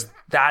ideas,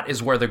 that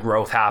is where the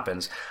growth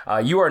happens.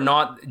 You are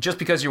not, just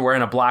because you're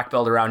wearing a black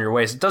belt around your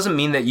waist, it doesn't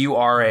mean that you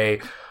are a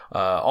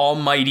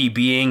almighty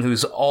being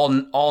who's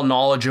all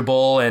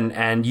knowledgeable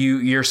and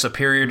you're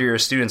superior to your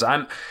students.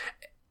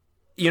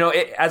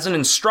 As an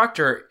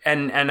instructor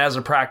and as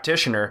a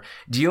practitioner,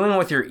 dealing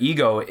with your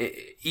ego,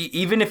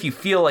 even if you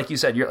feel like you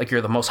said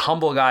you're the most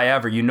humble guy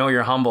ever,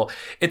 you're humble,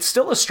 it's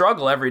still a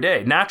struggle every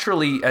day.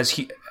 Naturally,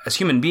 as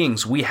human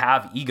beings, we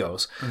have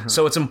egos. Mm-hmm.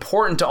 So it's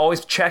important to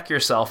always check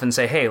yourself and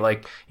say, hey,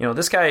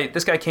 this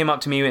guy came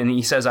up to me and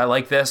he says I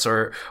like this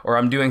or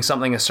I'm doing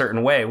something a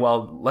certain way.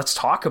 Well, let's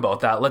talk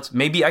about that.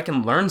 Maybe I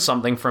can learn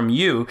something from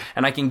you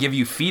and I can give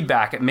you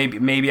feedback.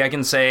 Maybe I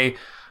can say,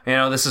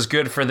 this is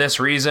good for this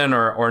reason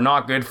or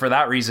not good for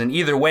that reason.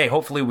 Either way,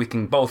 hopefully we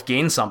can both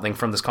gain something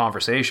from this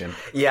conversation.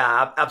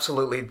 Yeah,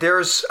 absolutely.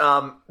 There's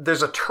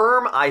a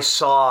term I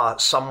saw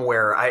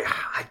somewhere.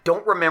 I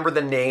don't remember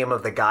the name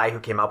of the guy who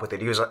came up with it.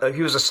 He was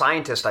a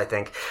scientist, I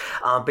think,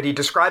 but he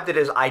described it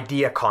as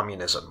idea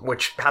communism,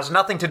 which has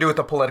nothing to do with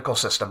the political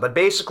system. But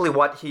basically,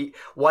 what he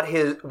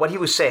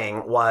was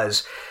saying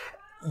was,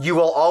 you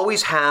will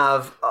always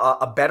have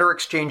a better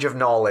exchange of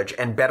knowledge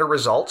and better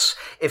results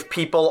if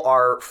people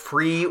are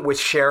free with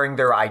sharing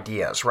their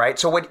ideas, right?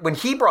 So when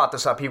he brought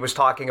this up, he was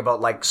talking about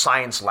like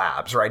science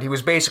labs, right? He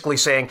was basically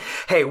saying,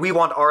 hey, we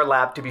want our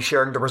lab to be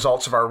sharing the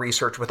results of our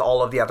research with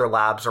all of the other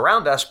labs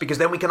around us, because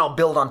then we can all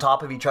build on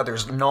top of each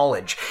other's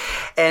knowledge.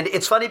 And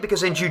it's funny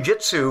because in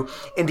jiu-jitsu,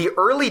 in the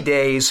early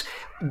days,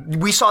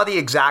 we saw the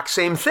exact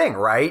same thing,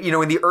 right?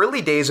 In the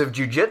early days of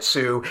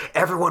jiu-jitsu,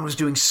 everyone was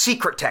doing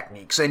secret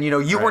techniques, and you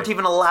right. weren't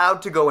even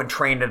allowed to go and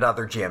train at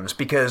other gyms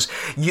because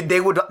they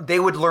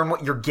would learn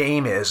what your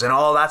game is, and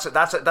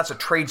that's a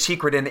trade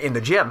secret in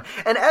the gym.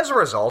 And as a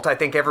result, I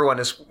think everyone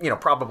is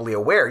probably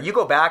aware. You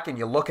go back and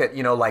you look at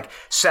like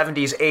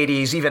 70s,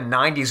 80s, even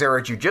 90s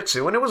era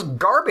jiu-jitsu, and it was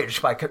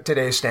garbage by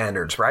today's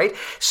standards, right?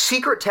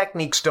 Secret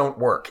techniques don't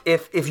work.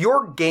 If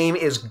your game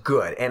is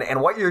good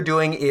and what you're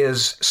doing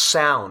is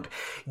sound,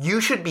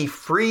 you should be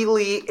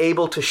freely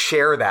able to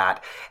share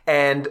that.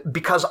 And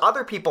because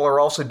other people are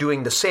also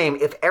doing the same,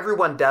 if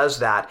everyone does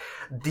that,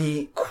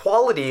 the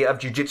quality of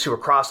jiu-jitsu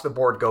across the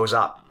board goes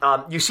up.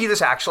 You see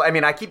this actually,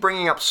 I keep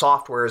bringing up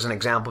software as an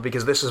example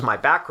because this is my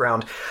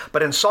background,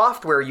 but in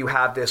software you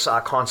have this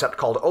concept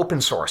called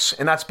open source.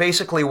 And that's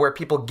basically where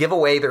people give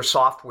away their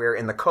software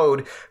in the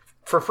code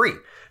for free.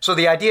 So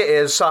the idea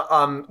is,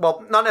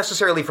 well, not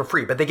necessarily for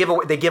free, but they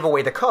give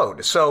away the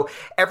code. So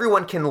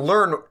everyone can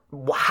learn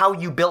how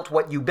you built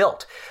what you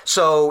built.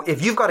 So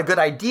if you've got a good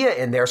idea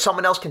in there,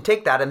 someone else can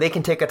take that and they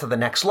can take it to the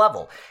next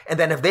level. And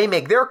then if they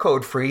make their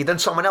code free, then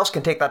someone else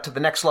can take that to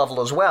the next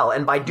level as well.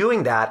 And by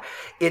doing that,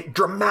 it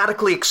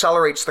dramatically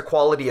accelerates the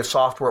quality of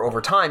software over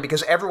time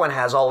because everyone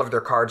has all of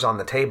their cards on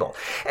the table.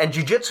 And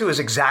jiu-jitsu is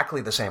exactly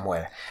the same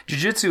way.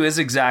 Jiu-jitsu is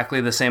exactly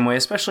the same way,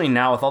 especially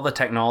now with all the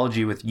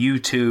technology with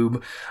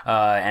YouTube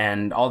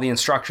and all the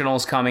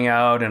instructionals coming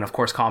out and, of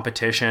course,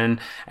 competition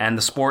and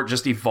the sport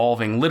just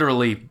evolving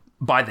literally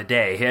by the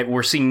day.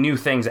 We're seeing new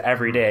things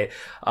every day.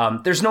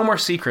 There's no more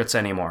secrets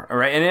anymore, all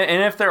right?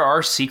 And if there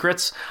are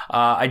secrets,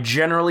 I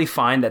generally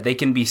find that they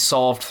can be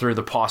solved through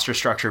the posture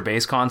structure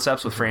based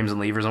concepts with frames and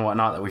levers and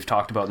whatnot that we've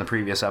talked about in the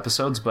previous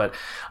episodes. But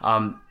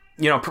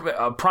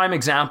a prime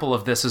example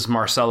of this is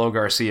Marcelo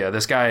Garcia.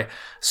 This guy,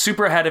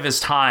 super ahead of his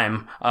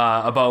time,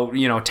 about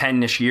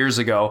 10-ish years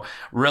ago,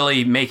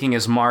 really making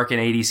his mark in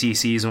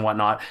ADCCs and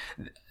whatnot.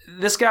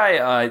 This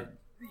guy,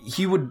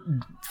 he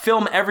would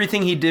film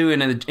everything he'd do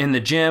in the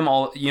gym,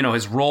 all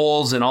his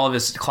rolls and all of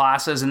his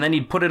classes, and then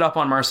he'd put it up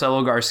on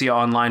Marcelo Garcia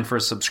online for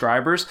his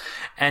subscribers,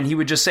 and he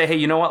would just say, hey,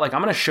 you know what, like,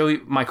 I'm going to show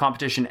you my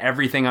competition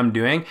everything I'm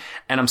doing,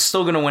 and I'm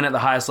still going to win at the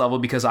highest level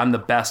because I'm the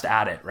best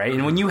at it, right?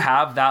 And when you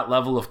have that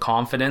level of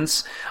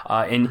confidence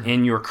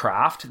in your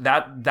craft,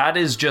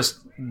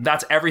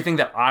 that's everything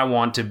that I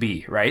want to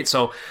be, right?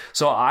 So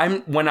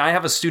when I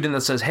have a student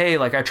that says, hey,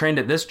 like, I trained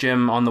at this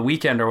gym on the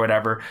weekend or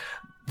whatever,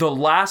 the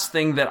last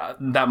thing that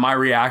my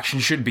reaction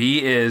should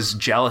be is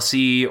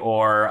jealousy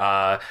or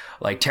a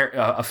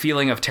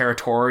feeling of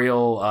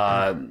territorial,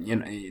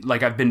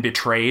 like I've been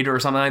betrayed or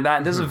something like that.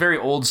 And this is a very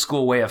old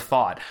school way of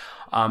thought.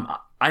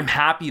 I'm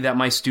happy that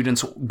my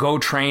students go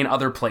train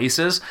other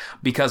places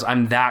because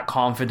I'm that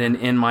confident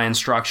in my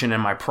instruction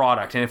and my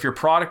product. And if your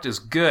product is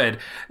good,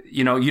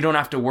 you don't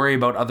have to worry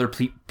about other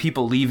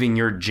people leaving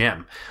your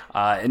gym.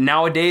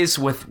 Nowadays,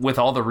 with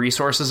all the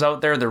resources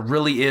out there, there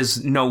really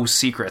is no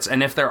secrets.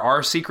 And if there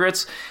are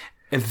secrets,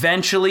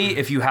 eventually,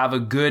 if you have a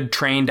good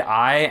trained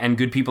eye and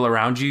good people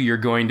around you, you're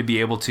going to be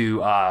able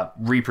to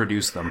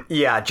reproduce them.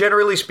 Yeah,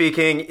 generally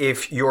speaking,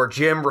 if your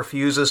gym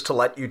refuses to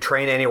let you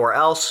train anywhere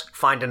else,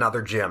 find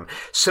another gym.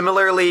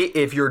 Similarly,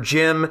 if your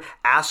gym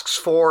asks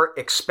for,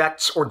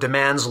 expects, or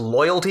demands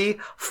loyalty,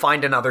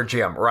 find another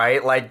gym,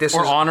 right? Like this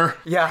or is honor.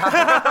 Yeah.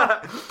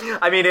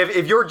 I mean,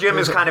 if your gym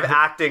is kind of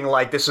acting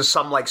like this is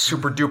some like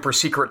super duper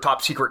secret,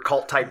 top secret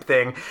cult type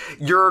thing,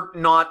 you're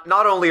not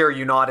only are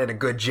you not in a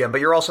good gym, but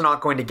you're also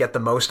not going to get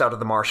the most out of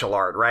the martial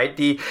art, right?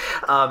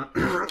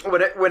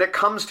 When it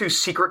comes to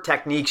secret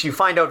techniques, you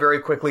find out very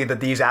quickly that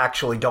these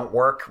actually don't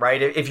work,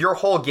 right? If your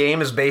whole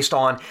game is based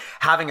on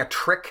having a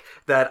trick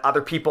that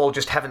other people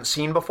just haven't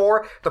seen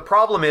before, the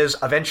problem is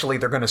eventually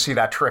they're going to see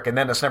that trick and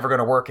then it's never going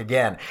to work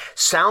again.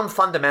 Sound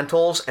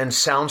fundamentals and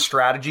sound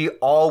strategy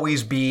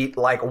always beat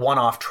like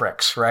one-off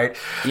tricks, right?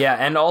 Yeah,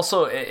 and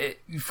also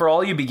for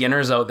all you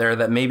beginners out there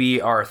that maybe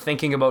are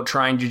thinking about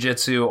trying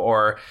jiu-jitsu,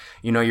 or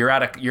you're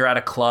at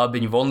a club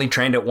and you've only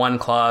trained at one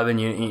club and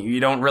you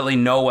don't really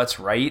know what's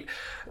right,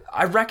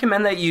 I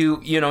recommend that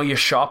you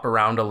shop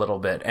around a little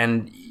bit,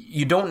 and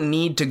you don't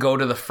need to go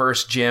to the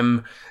first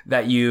gym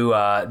that you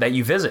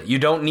visit. You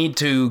don't need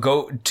to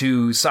go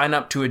to sign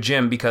up to a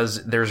gym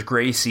because there's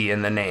Gracie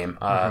in the name.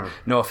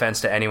 No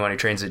offense to anyone who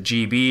trains at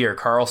GB or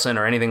Carlson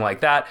or anything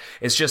like that.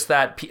 It's just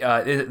that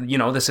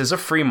this is a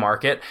free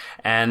market,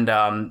 and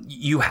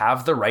you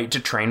have the right to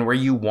train where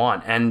you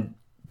want. And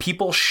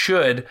people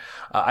should,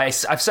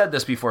 I've said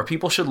this before,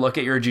 people should look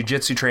at your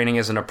jiu-jitsu training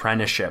as an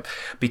apprenticeship,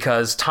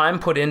 because time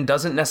put in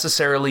doesn't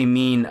necessarily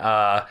mean,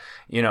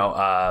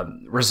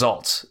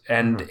 results.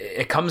 And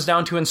it comes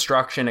down to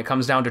instruction. It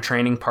comes down to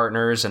training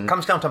partners, and it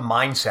comes down to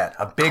mindset.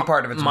 A big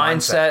part of it's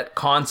mindset,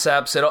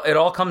 concepts. It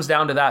all comes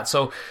down to that.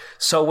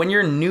 So when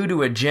you're new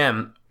to a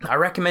gym, I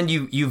recommend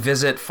you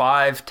visit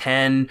 5,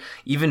 10,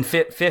 even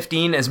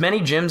 15, as many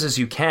gyms as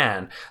you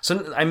can.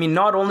 So, I mean,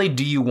 not only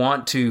do you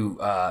want to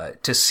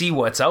see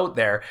what's out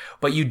there,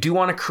 but you do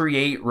want to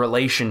create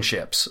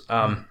relationships.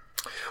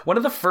 One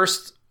of the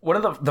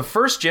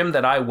first gym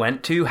that I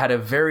went to had a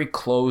very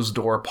closed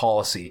door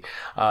policy.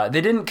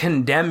 They didn't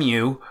condemn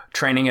you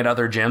training at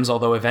other gyms,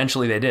 although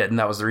eventually they did, and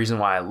that was the reason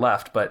why I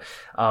left. But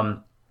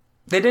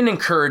they didn't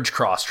encourage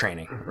cross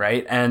training,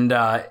 right? And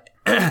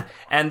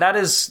and that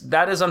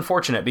is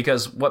unfortunate,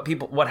 because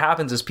what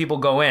happens is people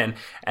go in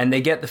and they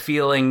get the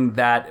feeling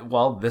that,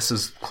 well, this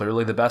is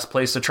clearly the best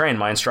place to train.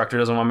 My instructor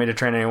doesn't want me to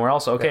train anywhere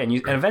else. Okay. And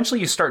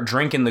eventually you start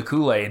drinking the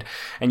Kool-Aid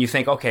and you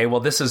think, okay,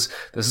 well, this is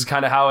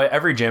kind of how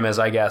every gym is,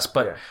 I guess.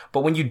 But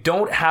when you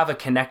don't have a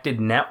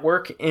connected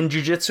network in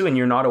jiu-jitsu and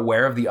you're not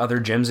aware of the other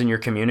gyms in your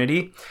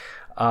community,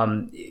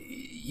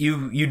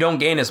 you don't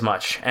gain as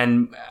much.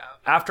 And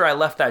after I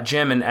left that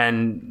gym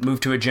and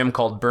moved to a gym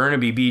called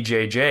Burnaby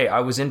BJJ, I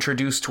was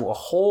introduced to a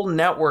whole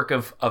network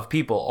of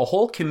people, a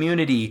whole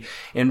community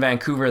in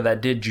Vancouver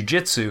that did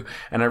jiu-jitsu.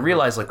 And I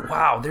realized, like,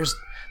 wow, there's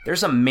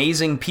there's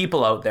amazing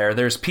people out there.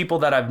 There's people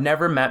that I've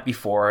never met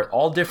before,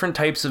 all different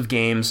types of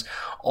games,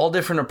 all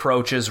different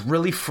approaches,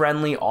 really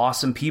friendly,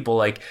 awesome people.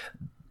 Like,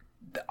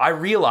 I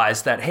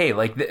realized that, hey,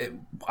 like,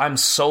 I'm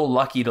so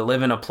lucky to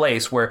live in a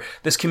place where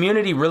this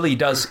community really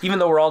does, even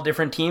though we're all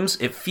different teams,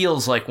 it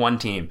feels like one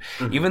team.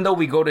 Mm-hmm. Even though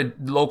we go to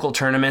local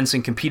tournaments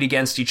and compete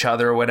against each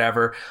other or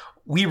whatever,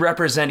 we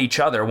represent each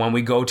other when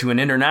we go to an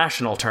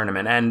international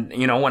tournament. And,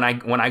 you know, when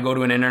I go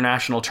to an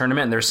international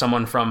tournament and there's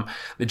someone from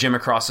the gym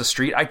across the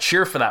street, I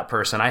cheer for that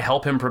person. I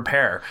help him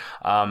prepare.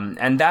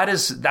 And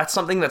that's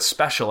something that's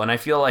special. And I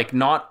feel like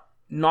not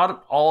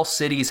all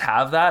cities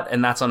have that,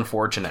 and that's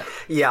unfortunate.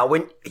 Yeah,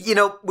 when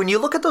you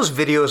look at those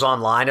videos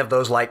online of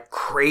those like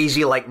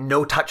crazy like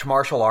no-touch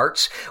martial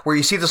arts, where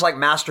you see this like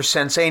master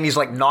sensei and he's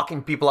like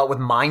knocking people out with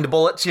mind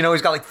bullets, you know,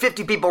 he's got like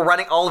 50 people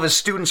running, all of his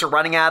students are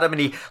running at him, and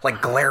he like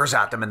glares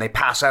at them and they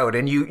pass out,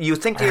 and you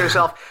think to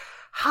yourself,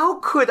 how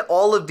could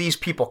all of these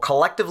people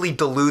collectively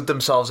delude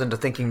themselves into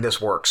thinking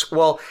this works?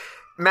 Well,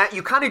 Matt,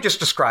 you kind of just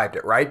described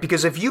it, right?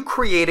 Because if you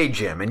create a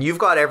gym and you've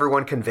got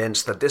everyone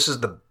convinced that this is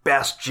the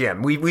best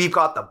gym, we've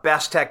got the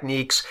best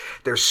techniques,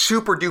 they're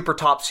super duper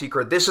top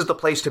secret, this is the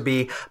place to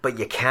be, but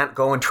you can't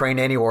go and train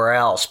anywhere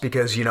else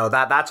because, you know,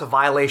 that's a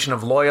violation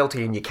of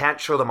loyalty and you can't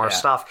show them our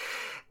stuff.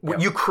 Yep.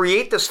 You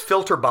create this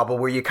filter bubble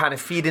where you kind of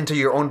feed into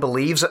your own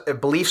beliefs,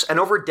 and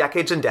over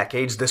decades and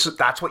decades,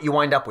 that's what you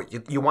wind up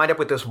with. You wind up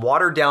with this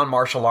watered down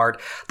martial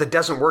art that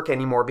doesn't work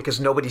anymore because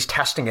nobody's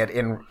testing it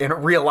in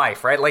real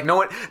life, right? Like no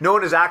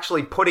one is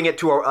actually putting it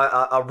to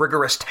a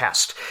rigorous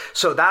test.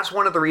 So that's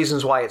one of the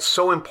reasons why it's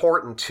so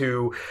important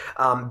to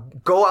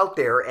go out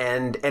there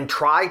and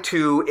try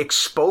to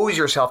expose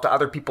yourself to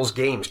other people's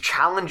games,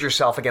 challenge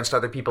yourself against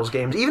other people's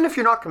games, even if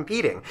you're not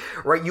competing,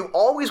 right? You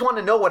always want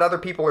to know what other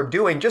people are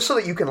doing just so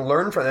that you can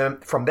learn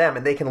from them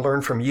and they can learn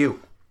from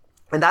you.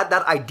 And that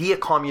idea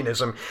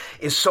communism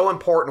is so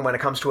important when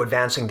it comes to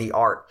advancing the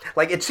art.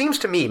 Like, it seems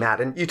to me,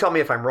 Matt, and you tell me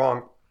if I'm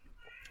wrong,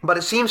 but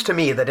it seems to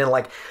me that in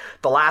like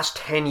the last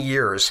 10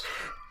 years,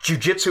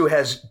 jiu-jitsu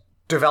has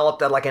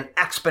developed at like an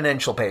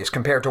exponential pace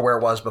compared to where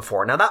it was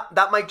before. Now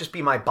that might just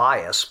be my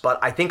bias, but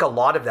I think a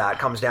lot of that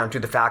comes down to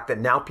the fact that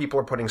now people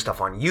are putting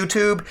stuff on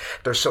YouTube,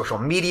 there's social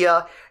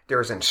media,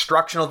 there's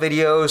instructional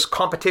videos,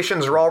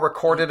 competitions are all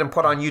recorded and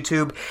put on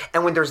YouTube.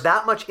 And when there's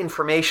that much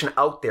information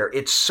out there,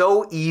 it's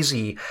so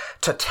easy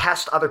to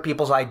test other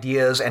people's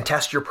ideas and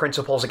test your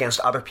principles against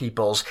other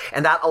people's.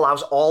 And that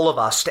allows all of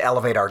us to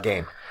elevate our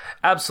game.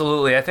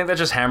 Absolutely. I think that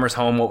just hammers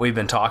home what we've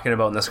been talking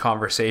about in this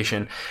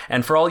conversation.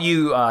 And for all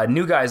you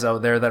new guys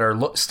out there that are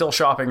still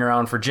shopping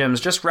around for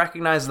gyms, just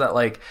recognize that,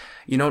 like,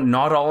 you know,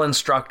 not all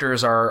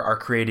instructors are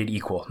created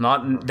equal.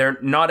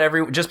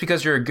 Just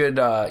because you're a good,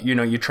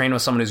 you train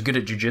with someone who's good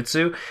at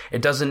jiu-jitsu,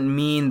 it doesn't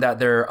mean that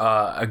they're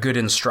a good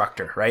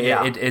instructor, right?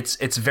 Yeah.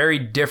 It's very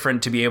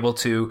different to be able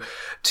to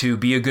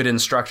be a good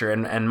instructor.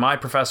 And my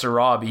professor,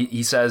 Rob,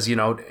 he says, you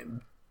know,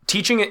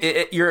 teaching,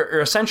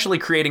 you're essentially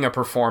creating a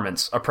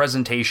performance, a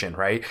presentation,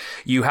 right?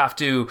 You have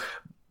to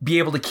be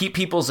able to keep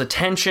people's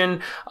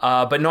attention,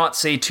 but not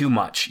say too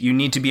much. You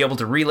need to be able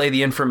to relay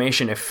the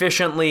information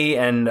efficiently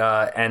and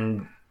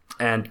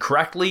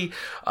correctly,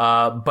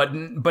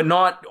 but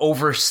not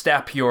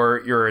overstep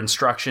your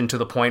instruction to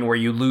the point where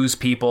you lose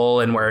people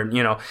and where,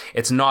 you know,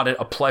 it's not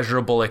a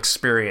pleasurable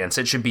experience.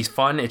 It should be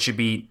fun. It should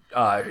be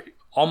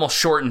almost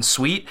short and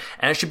sweet,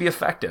 and it should be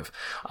effective.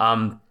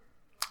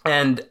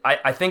 And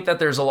I think that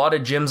there's a lot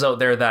of gyms out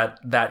there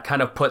that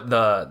kind of put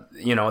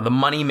the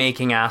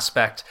money-making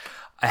aspect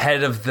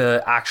ahead of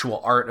the actual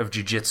art of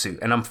jiu-jitsu.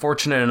 And I'm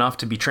fortunate enough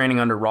to be training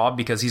under Rob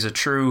because he's a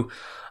true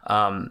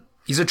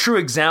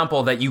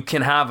example that you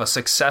can have a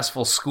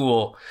successful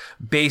school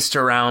based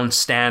around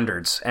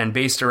standards and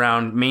based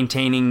around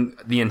maintaining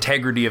the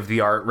integrity of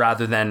the art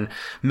rather than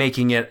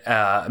making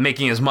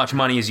as much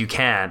money as you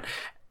can.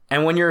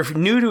 And when you're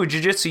new to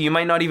jiu-jitsu, you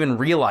might not even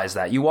realize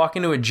that. You walk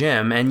into a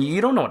gym and you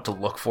don't know what to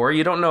look for.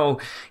 You don't know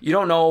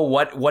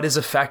what is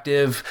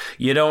effective.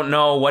 You don't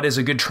know what is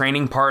a good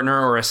training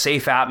partner or a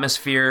safe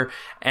atmosphere.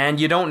 And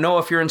you don't know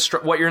if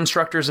what your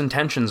instructor's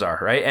intentions are,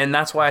 right? And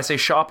that's why I say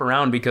shop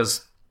around,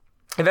 because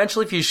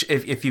eventually,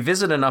 if you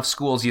visit enough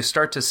schools, you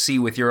start to see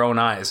with your own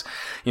eyes.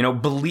 You know,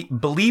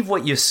 believe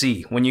what you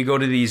see when you go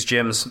to these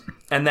gyms,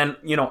 and then,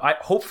 you know,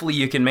 hopefully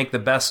you can make the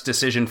best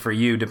decision for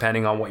you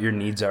depending on what your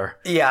needs are.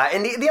 Yeah,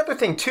 and the other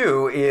thing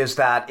too is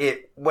that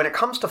when it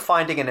comes to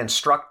finding an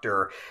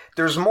instructor,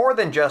 there's more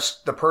than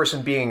just the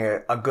person being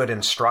a good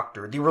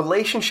instructor. The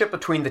relationship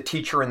between the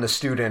teacher and the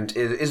student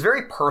is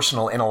very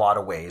personal in a lot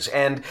of ways,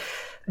 and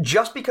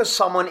just because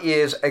someone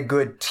is a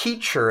good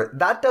teacher,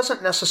 that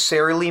doesn't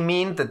necessarily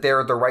mean that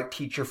they're the right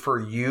teacher for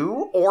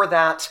you or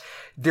that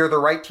they're the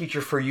right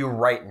teacher for you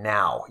right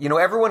now. You know,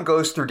 everyone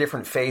goes through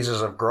different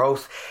phases of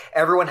growth.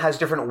 Everyone has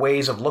different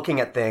ways of looking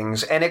at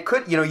things. And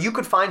you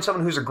could find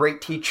someone who's a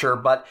great teacher,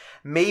 but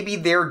maybe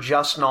they're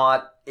just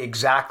not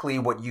exactly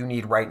what you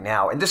need right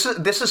now. And this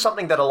is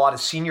something that a lot of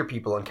senior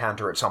people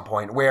encounter at some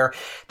point, where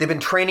they've been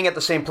training at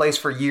the same place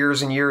for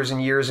years and years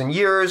and years and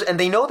years, and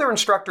they know their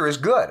instructor is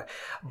good,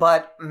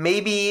 but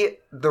maybe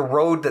the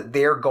road that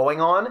they're going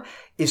on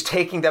is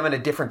taking them in a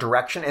different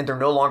direction and they're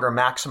no longer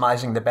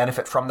maximizing the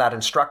benefit from that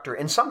instructor.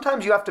 And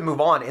sometimes you have to move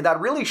on. And that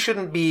really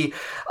shouldn't be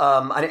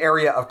an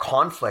area of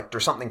conflict or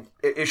something.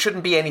 It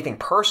shouldn't be anything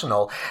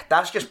personal.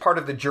 That's just part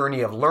of the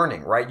journey of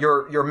learning, right?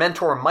 Your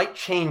mentor might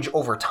change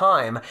over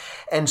time.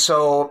 And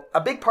so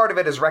a big part of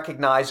it is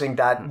recognizing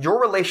that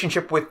your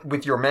relationship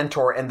with your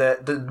mentor and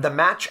the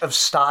match of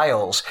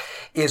styles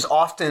is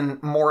often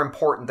more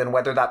important than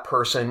whether that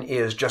person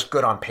is just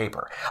good on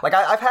paper. Like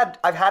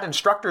I've had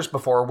instructors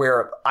before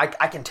where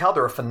I can tell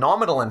they're a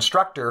phenomenal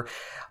instructor,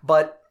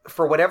 but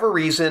for whatever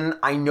reason,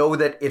 I know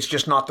that it's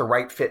just not the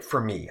right fit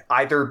for me.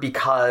 Either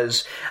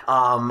because,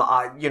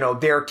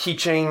 they're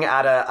teaching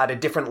at a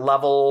different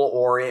level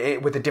or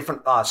with a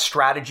different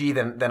strategy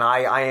than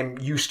I am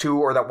used to,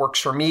 or that works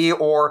for me,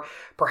 or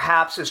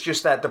perhaps it's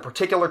just that the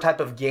particular type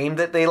of game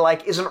that they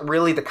like isn't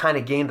really the kind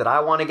of game that I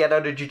want to get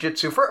out of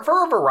jiu-jitsu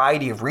for a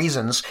variety of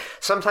reasons.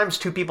 Sometimes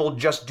two people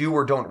just do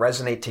or don't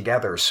resonate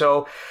together.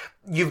 So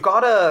you've got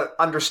to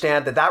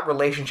understand that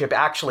relationship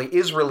actually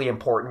is really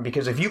important,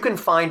 because if you can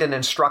find an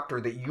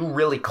instructor that you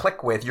really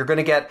click with, you're going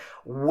to get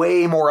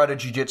way more out of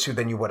jiu-jitsu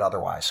than you would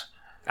otherwise.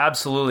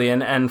 Absolutely.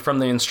 And from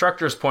the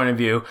instructor's point of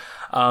view,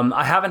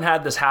 I haven't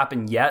had this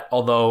happen yet,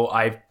 although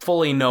I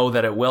fully know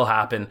that it will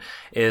happen,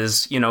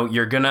 is,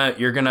 you're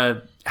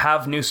gonna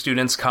have new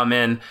students come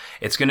in.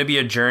 It's going to be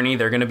a journey.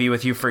 They're going to be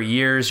with you for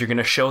years. You're going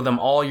to show them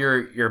all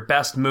your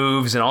best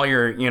moves and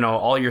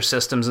all your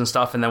systems and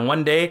stuff. And then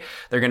one day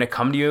they're going to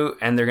come to you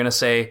and they're going to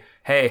say,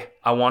 "Hey,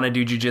 I want to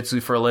do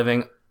jiu-jitsu for a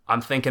living.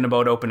 I'm thinking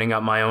about opening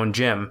up my own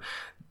gym.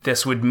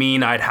 This would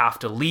mean I'd have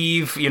to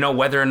leave."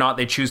 Whether or not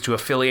they choose to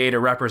affiliate or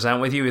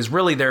represent with you is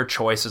really their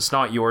choice. It's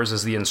not yours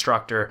as the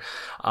instructor.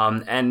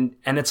 And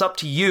it's up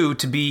to you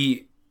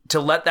to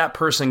let that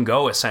person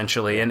go,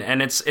 essentially.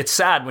 And it's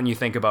sad when you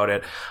think about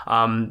it,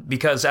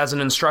 because as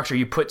an instructor,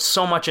 you put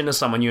so much into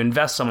someone, you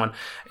invest someone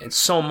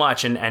so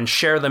much and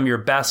share them your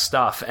best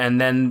stuff. And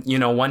then,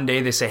 one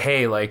day they say,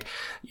 "Hey,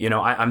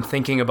 I'm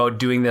thinking about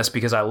doing this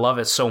because I love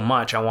it so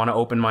much. I want to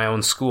open my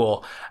own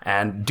school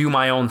and do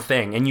my own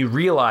thing." And you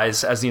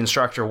realize as the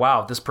instructor,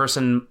 wow, this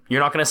person,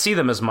 you're not going to see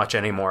them as much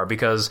anymore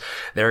because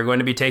they're going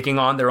to be taking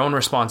on their own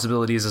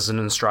responsibilities as an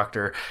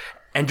instructor.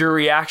 And your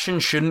reaction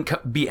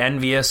shouldn't be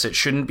envious. It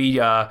shouldn't be,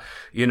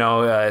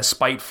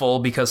 spiteful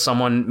because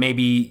someone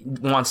maybe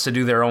wants to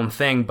do their own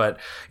thing. But,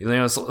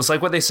 it's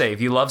like what they say.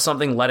 If you love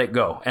something, let it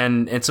go.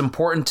 And it's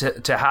important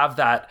to have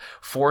that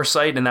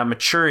foresight and that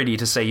maturity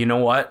to say, you know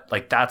what,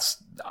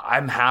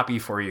 I'm happy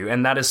for you.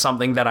 And that is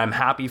something that I'm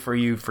happy for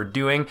you for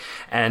doing.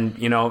 And,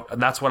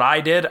 that's what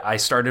I did. I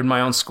started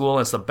my own school.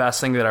 It's the best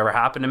thing that ever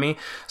happened to me.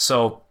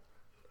 So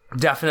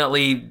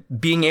definitely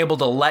being able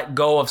to let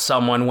go of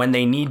someone when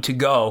they need to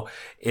go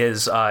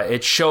is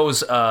it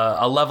shows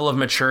a level of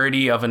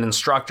maturity of an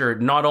instructor,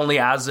 not only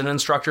as an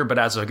instructor but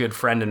as a good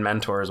friend and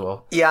mentor as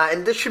well. Yeah,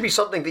 and this should be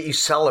something that you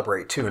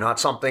celebrate too, not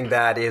something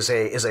that is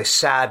a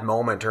sad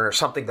moment or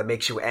something that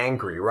makes you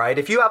angry, right?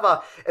 If you have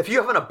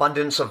an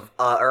abundance of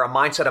or a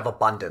mindset of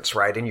abundance,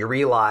 right, and you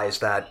realize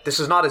that this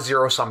is not a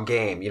zero-sum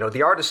game,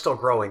 the art is still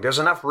growing. There's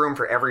enough room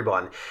for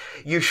everyone.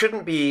 You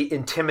shouldn't be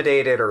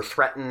intimidated or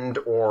threatened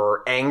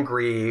or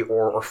angry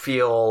or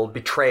feel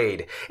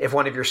betrayed if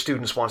one of your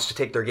students wants to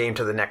take their game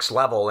to the next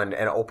level and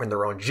open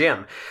their own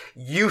gym.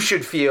 You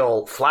should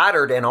feel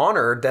flattered and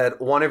honored that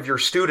one of your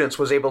students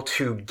was able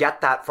to get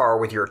that far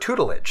with your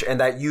tutelage, and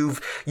that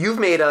you've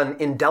made an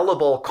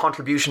indelible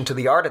contribution to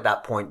the art at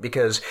that point,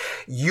 because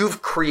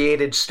you've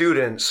created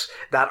students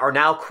that are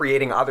now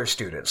creating other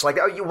students.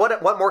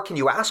 What more can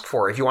you ask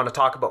for if you want to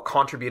talk about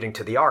contributing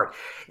to the art?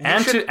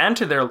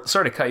 To their,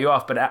 sorry to cut you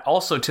off, but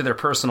also to their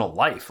personal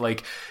life.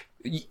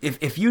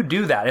 If you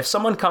do that, if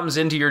someone comes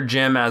into your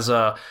gym as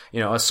a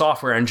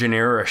software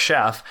engineer or a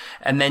chef,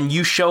 and then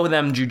you show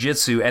them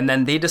jiu-jitsu, and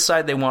then they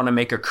decide they want to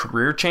make a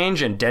career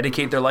change and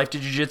dedicate their life to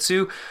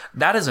jiu-jitsu,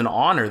 that is an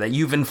honor that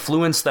you've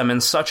influenced them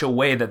in such a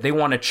way that they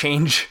want to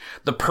change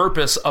the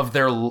purpose of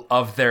their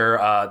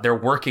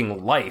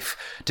working life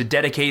to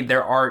dedicate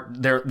their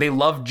art. They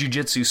love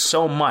jiu-jitsu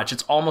so much.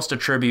 It's almost a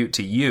tribute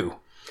to you.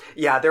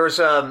 Yeah, there was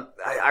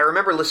I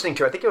remember listening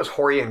to, I think it was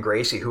Rorion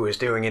Gracie who was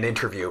doing an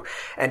interview,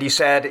 and he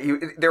said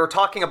they were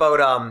talking about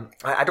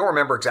I don't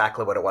remember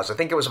exactly what it was. I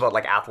think it was about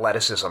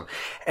athleticism,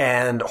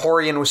 and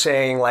Rorion was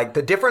saying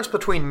the difference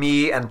between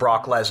me and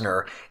Brock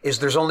Lesnar is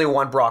there's only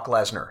one Brock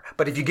Lesnar,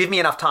 but if you give me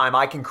enough time,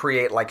 I can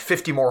create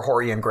 50 more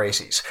Rorion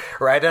Gracies,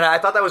 right? And I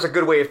thought that was a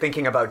good way of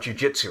thinking about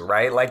jiu-jitsu,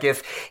 right?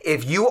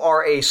 If you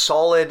are a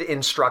solid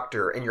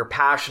instructor and you're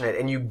passionate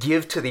and you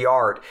give to the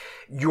art,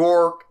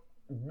 your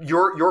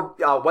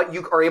what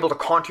you are able to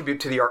contribute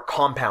to the art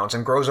compounds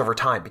and grows over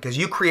time, because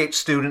you create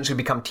students who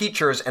become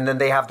teachers, and then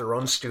they have their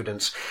own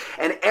students,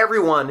 and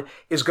everyone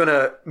is going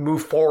to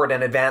move forward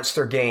and advance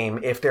their game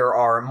if there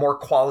are more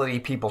quality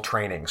people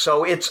training.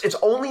 So it's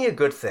only a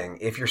good thing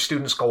if your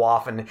students go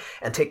off and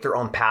take their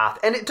own path.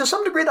 And to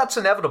some degree, that's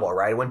inevitable,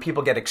 right? When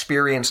people get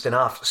experienced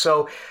enough.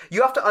 So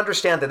you have to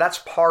understand that that's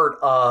part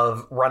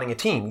of running a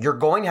team. You're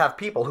going to have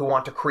people who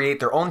want to create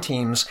their own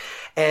teams,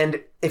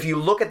 and if you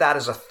look at that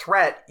as a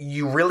threat,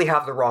 you really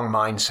have the wrong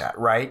mindset,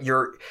 right?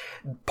 You're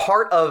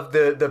part of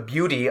the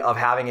beauty of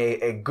having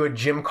a good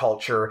gym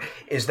culture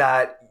is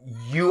that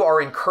you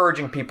are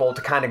encouraging people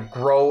to kind of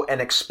grow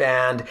and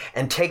expand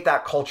and take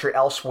that culture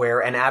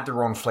elsewhere and add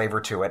their own flavor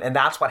to it. And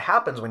that's what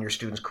happens when your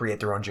students create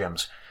their own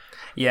gyms.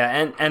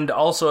 Yeah, and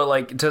also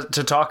like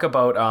to talk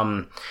about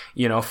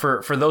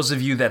for those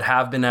of you that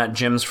have been at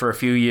gyms for a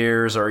few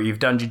years or you've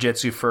done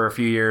jiu-jitsu for a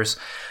few years,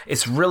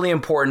 it's really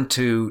important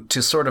to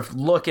sort of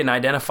look and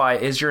identify,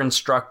 is your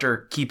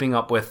instructor keeping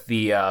up with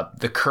the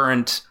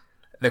current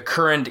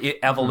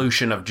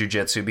evolution of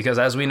jiu-jitsu? Because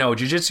as we know,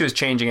 jiu-jitsu is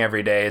changing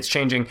every day. It's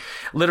changing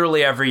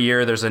literally every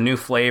year. There's a new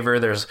flavor.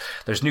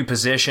 There's new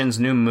positions,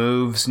 new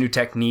moves, new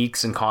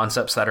techniques and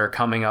concepts that are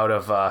coming out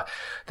of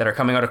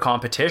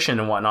competition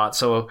and whatnot.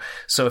 So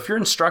if your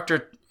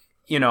instructor,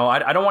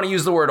 I don't want to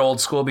use the word old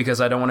school because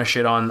I don't want to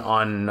shit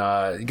on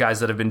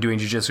guys that have been doing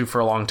jiu-jitsu for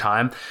a long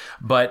time,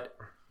 but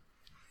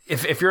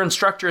if your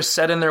instructor is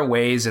set in their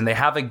ways and they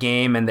have a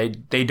game and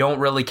they don't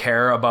really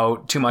care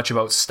too much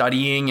about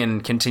studying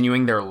and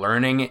continuing their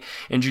learning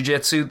in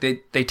jiu-jitsu,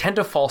 they tend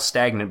to fall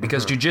stagnant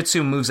because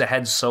jiu-jitsu moves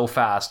ahead so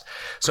fast.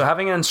 So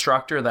having an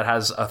instructor that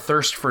has a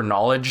thirst for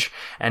knowledge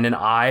and an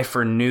eye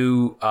for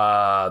new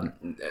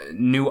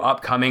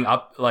upcoming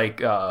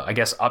I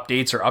guess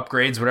updates or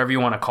upgrades, whatever you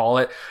want to call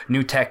it,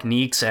 new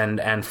techniques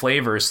and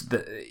flavors,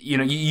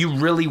 you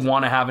really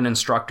want to have an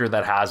instructor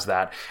that has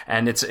that.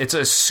 And it's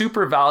a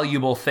super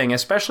valuable thing,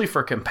 especially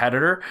for a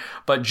competitor,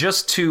 but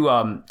just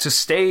to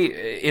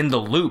stay in the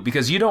loop,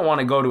 because you don't want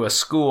to go to a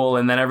school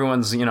and then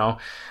everyone's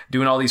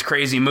doing all these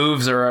crazy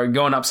moves or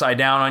going upside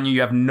down on you.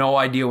 You have no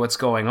idea what's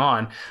going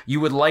on. You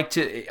would like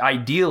to,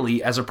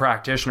 ideally, as a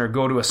practitioner,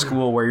 go to a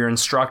school where your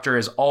instructor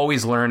is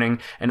always learning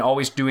and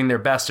always doing their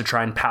best to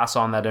try and pass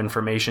on that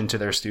information to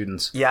their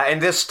students. Yeah,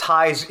 and this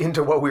ties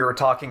into what we were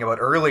talking about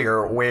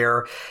earlier,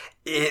 where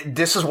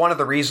this is one of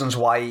the reasons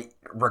why,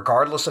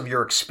 regardless of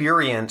your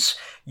experience,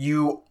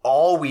 you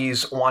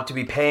always want to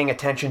be paying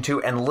attention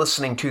to and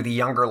listening to the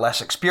younger,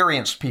 less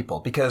experienced people.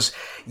 Because,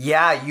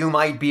 yeah, you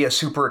might be a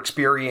super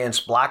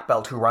experienced black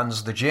belt who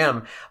runs the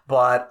gym,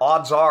 but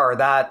odds are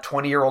that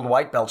 20-year-old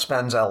white belt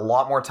spends a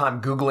lot more time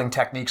Googling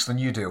techniques than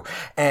you do.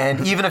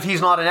 And even if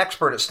he's not an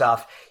expert at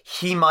stuff,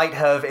 he might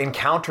have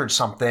encountered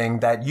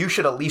something that you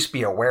should at least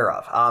be aware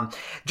of.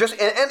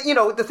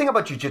 The thing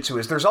about jiu-jitsu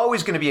is there's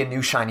always going to be a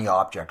new shiny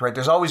object, right?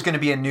 There's always going to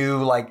be a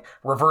new,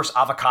 reverse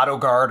avocado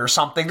guard or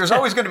something. There's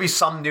always going to be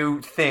some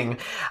new thing.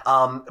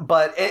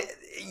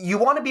 You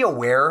want to be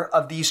aware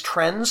of these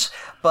trends,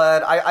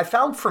 but I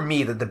found for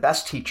me that the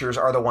best teachers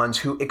are the ones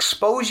who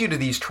expose you to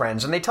these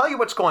trends and they tell you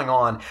what's going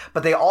on,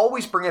 but they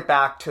always bring it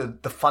back to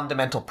the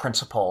fundamental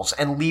principles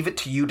and leave it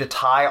to you to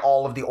tie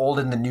all of the old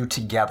and the new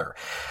together,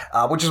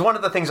 which is one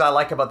of the things I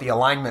like about the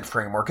alignment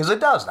framework, because it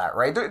does that,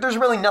 right? There's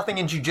really nothing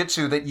in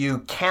jiu-jitsu that you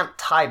can't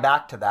tie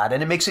back to that,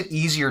 and it makes it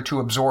easier to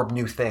absorb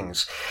new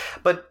things.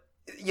 But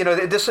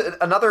this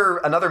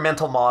another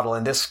mental model,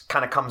 and this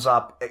kind of comes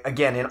up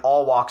again in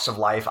all walks of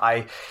life.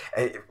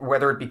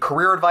 Whether it be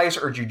career advice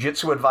or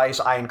jiu-jitsu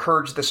advice, I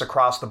encourage this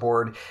across the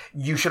board.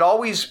 You should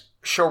always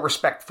show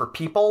respect for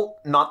people,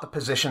 not the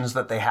positions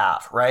that they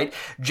have, right?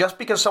 Just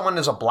because someone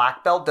is a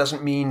black belt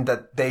doesn't mean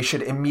that they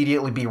should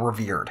immediately be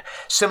revered.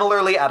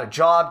 Similarly, at a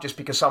job, just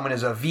because someone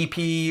is a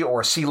VP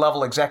or a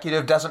C-level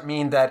executive doesn't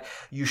mean that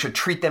you should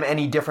treat them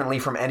any differently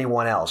from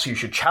anyone else. You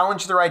should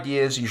challenge their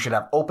ideas. You should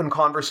have open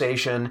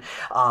conversation.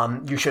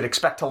 You should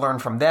expect to learn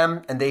from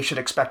them, and they should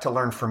expect to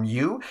learn from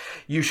you.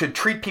 You should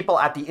treat people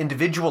at the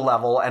individual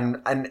level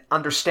and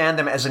understand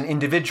them as an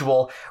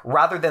individual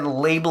rather than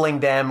labeling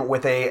them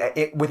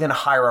within a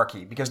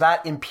hierarchy, because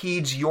that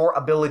impedes your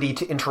ability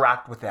to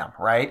interact with them,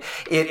 right?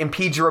 It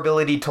impedes your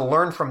ability to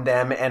learn from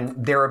them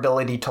and their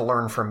ability to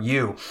learn from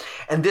you.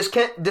 And this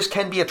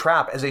can be a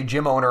trap as a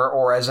gym owner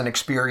or as an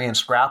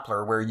experienced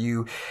grappler, where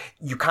you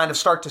kind of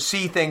start to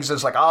see things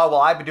as like, oh,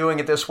 well, I've been doing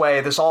it this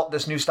way.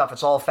 This new stuff,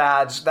 it's all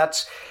fads.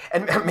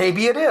 And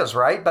maybe it is,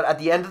 right? But at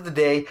the end of the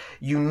day,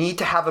 you need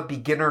to have a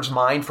beginner's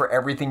mind for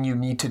everything you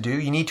need to do.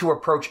 You need to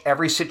approach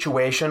every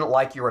situation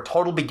like you're a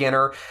total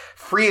beginner,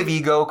 free of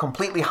ego,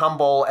 completely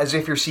humble, as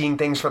if you're seeing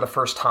things for the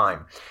first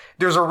time.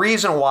 There's a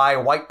reason why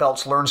white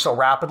belts learn so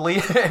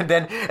rapidly and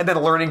then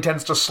learning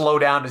tends to slow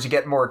down as you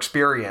get more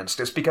experienced.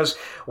 It's because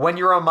when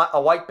you're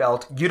a white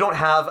belt, you don't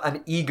have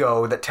an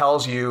ego that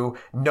tells you,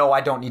 no,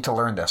 I don't need to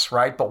learn this,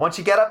 right? But once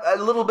you get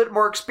a little bit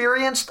more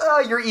experienced,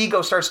 your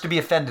ego starts to be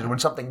offended when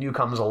something new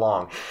comes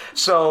along.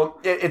 So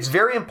it's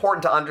very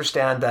important to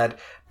understand that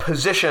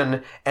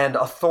position and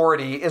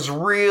authority is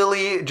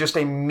really just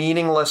a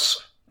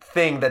meaningless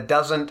thing that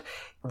doesn't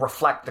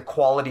reflect the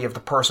quality of the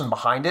person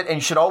behind it, and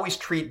you should always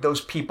treat those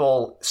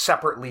people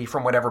separately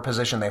from whatever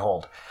position they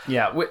hold.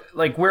 Yeah,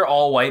 we're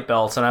all white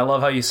belts, and I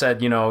love how you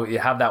said, you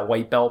have that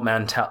white belt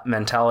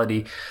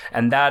mentality,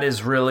 and that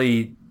is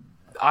really,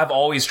 I've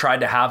always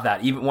tried to have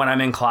that, even when I'm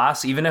in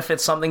class, even if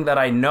it's something that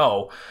I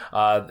know,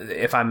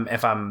 if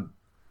I'm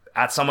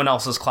at someone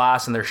else's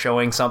class and they're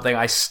showing something,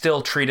 I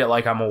still treat it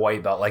like I'm a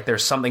white belt. Like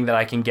there's something that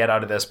I can get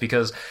out of this,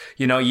 because,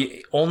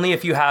 only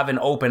if you have an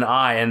open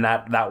eye and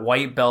that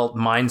white belt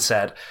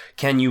mindset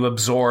can you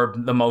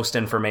absorb the most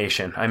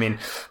information. I mean,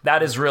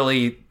 that is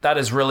really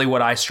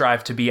what I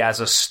strive to be as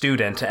a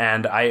student.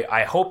 And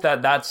I hope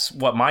that that's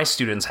what my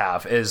students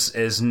have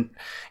is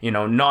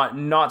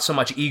not so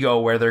much ego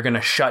where they're going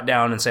to shut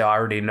down and say, oh, I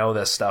already know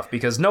this stuff,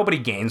 because nobody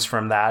gains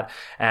from that.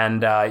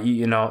 And,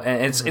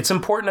 and it's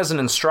important as an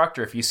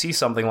instructor, if you see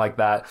something like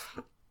that,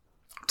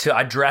 to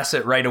address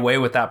it right away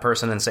with that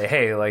person and say,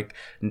 hey, like,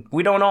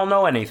 we don't all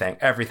know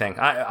everything.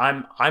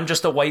 I'm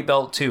just a white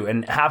belt too.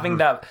 And having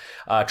that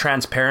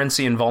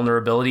transparency and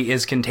vulnerability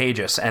is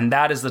contagious. And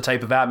that is the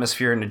type of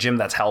atmosphere in a gym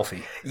that's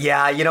healthy.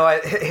 Yeah,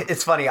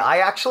 it's funny. I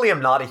actually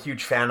am not a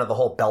huge fan of the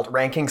whole belt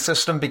ranking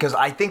system, because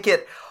I think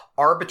it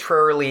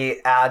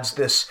arbitrarily adds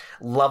this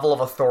level of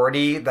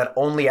authority that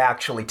only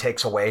actually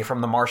takes away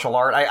from the martial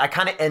art. I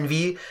kind of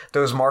envy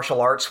those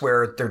martial arts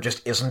where there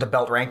just isn't a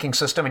belt ranking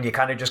system and you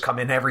kind of just come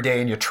in every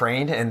day and you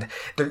train and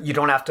you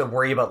don't have to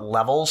worry about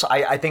levels.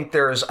 I think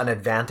there's an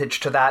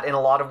advantage to that in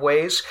a lot of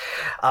ways.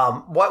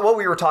 What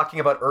we were talking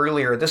about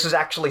earlier, this is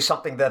actually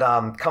something that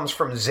comes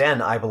from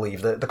Zen, I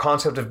believe, the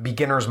concept of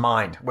beginner's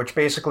mind, which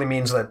basically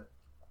means that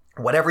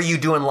whatever you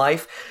do in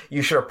life,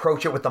 you should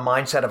approach it with the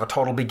mindset of a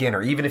total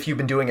beginner, even if you've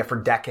been doing it for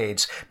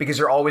decades, because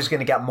you're always going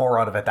to get more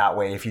out of it that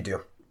way if you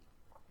do.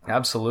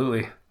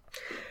 Absolutely.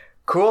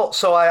 Cool.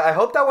 So I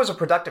hope that was a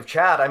productive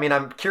chat. I mean,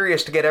 I'm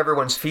curious to get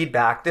everyone's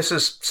feedback. This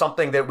is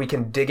something that we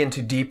can dig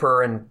into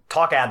deeper and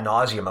talk ad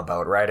nauseum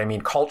about, right? I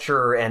mean,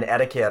 culture and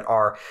etiquette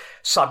are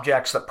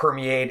subjects that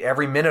permeate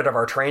every minute of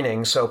our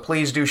training. So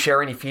please do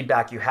share any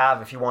feedback you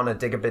have if you want to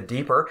dig a bit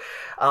deeper.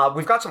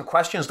 We've got some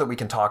questions that we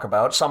can talk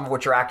about, some of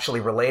which are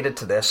actually related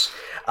to this.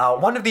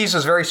 One of these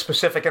is very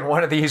specific and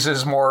one of these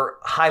is more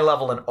high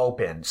level and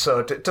open.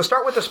 So to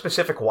start with the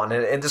specific one,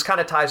 and this kind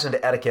of ties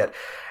into etiquette,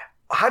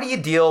 how do you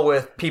deal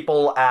with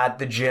people at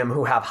the gym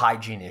who have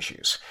hygiene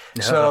issues?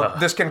 So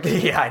this can,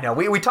 I know.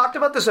 We talked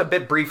about this a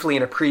bit briefly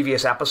in a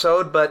previous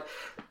episode, but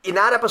in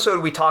that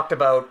episode, we talked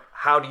about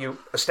how do you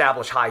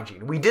establish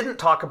hygiene. We didn't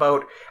talk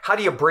about how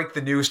do you break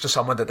the news to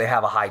someone that they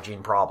have a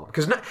hygiene problem,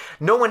 because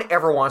no one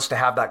ever wants to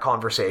have that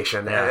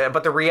conversation. Yeah.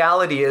 But the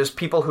reality is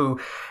people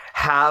who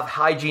have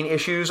hygiene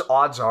issues,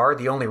 odds are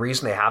the only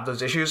reason they have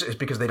those issues is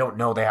because they don't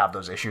know they have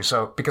those issues.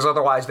 So, because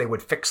otherwise they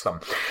would fix them.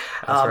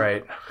 That's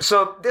right.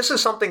 So this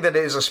is something that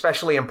is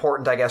especially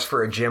important, I guess,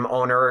 for a gym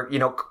owner.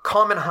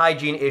 Common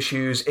hygiene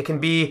issues, it can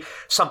be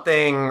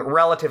something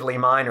relatively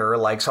minor,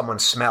 like someone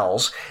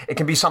smells. It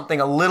can be something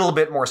a little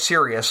bit more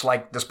serious,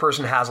 like this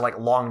person has like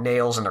long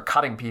nails and they're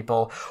cutting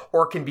people,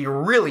 or it can be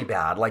really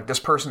bad, like this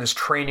person is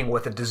training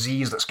with a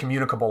disease that's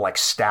communicable, like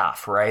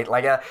staph, right?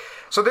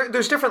 So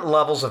there's different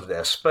levels of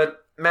this.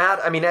 But Matt,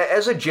 I mean,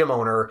 as a gym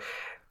owner,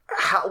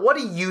 what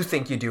do you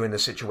think you do in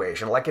this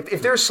situation? Like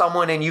if there's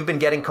someone and you've been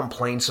getting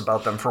complaints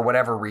about them for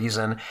whatever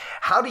reason,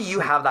 how do you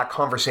have that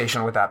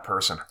conversation with that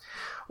person?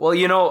 Well,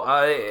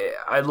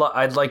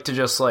 I'd like to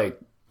just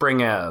bring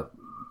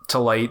to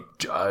light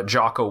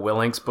Jocko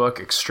Willink's book,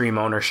 Extreme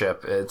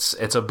Ownership.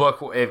 It's a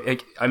book.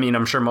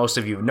 I'm sure most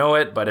of you know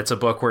it, but it's a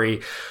book where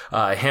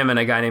him and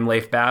a guy named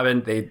Leif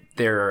Babin,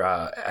 they're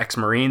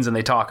ex-Marines, and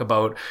they talk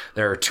about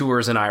their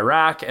tours in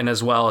Iraq, and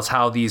as well as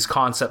how these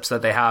concepts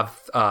that they have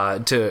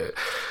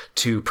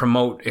to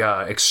promote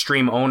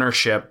extreme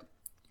ownership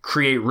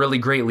create really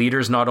great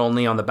leaders, not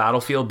only on the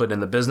battlefield but in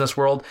the business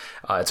world.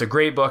 It's a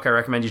great book. I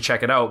recommend you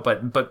check it out.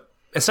 But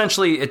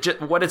essentially,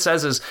 what it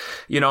says is,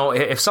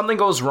 if something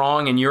goes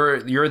wrong and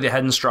you're the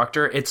head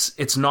instructor,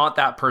 it's not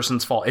that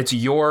person's fault. It's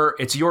your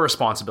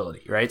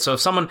responsibility, right? So if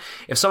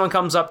someone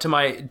comes up to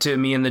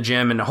me in the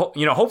gym, and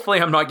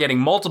hopefully I'm not getting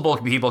multiple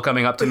people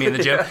coming up to me in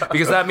the gym,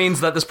 because that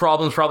means that this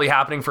problem is probably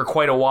happening for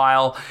quite a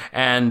while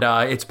and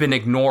it's been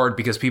ignored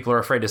because people are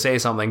afraid to say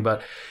something.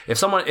 But if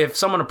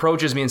someone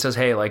approaches me and says,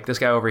 hey, like this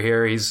guy over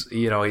here, he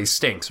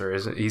stinks,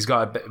 or he's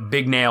got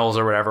big nails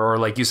or whatever, or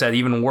like you said,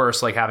 even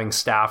worse, like having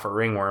staph or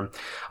ringworm.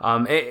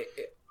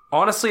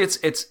 Honestly,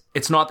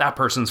 it's not that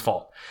person's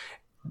fault.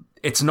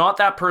 It's not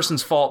that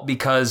person's fault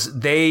because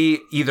they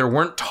either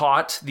weren't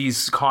taught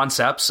these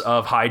concepts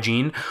of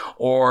hygiene,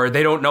 or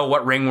they don't know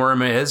what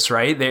ringworm is,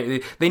 right?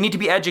 They need to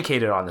be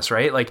educated on this,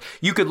 right? Like,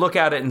 you could look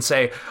at it and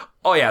say,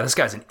 oh yeah, this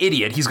guy's an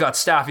idiot. He's got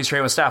staph. He's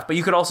trained with staph. But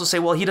you could also say,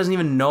 well, he doesn't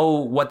even know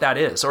what that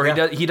is, or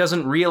he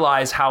doesn't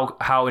realize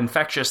how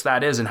infectious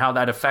that is and how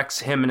that affects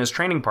him and his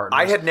training partners.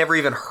 I had never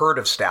even heard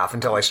of staph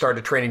until I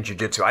started training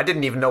jiu-jitsu. I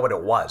didn't even know what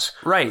it was.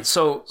 Right.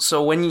 So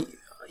when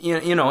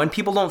and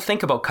people don't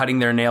think about cutting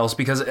their nails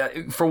because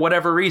for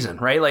whatever reason,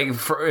 right? Like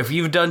if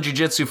you've done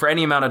jiu-jitsu for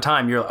any amount of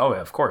time, you're like, oh,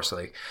 yeah, of course,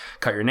 like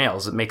cut your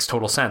nails. It makes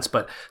total sense.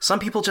 But some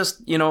people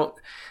just,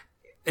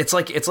 it's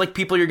like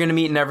people you're going to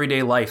meet in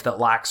everyday life that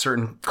lack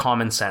certain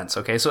common sense.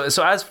 Okay. So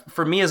as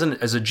for me as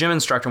a gym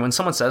instructor, when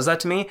someone says that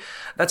to me,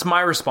 that's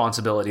my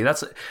responsibility.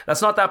 That's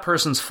not that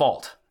person's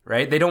fault.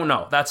 right? They don't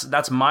know.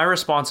 That's my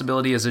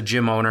responsibility as a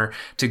gym owner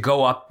to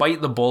go up,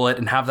 bite the bullet,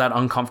 and have that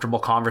uncomfortable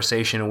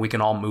conversation, and we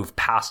can all move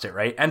past it,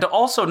 right? And to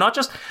also not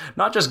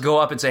just go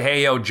up and say,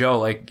 "Hey, yo, Joe,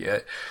 like,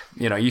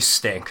 you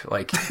stink."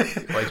 Like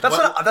that's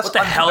what the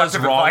hell is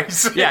wrong?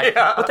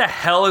 Yeah. What the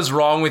hell is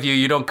wrong with you?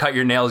 You don't cut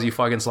your nails, you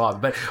fucking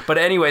slob. But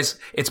anyways,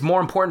 it's more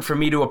important for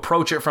me to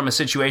approach it from a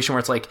situation where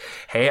it's like,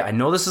 "Hey, I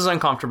know this is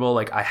uncomfortable.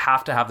 Like, I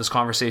have to have this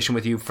conversation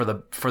with you for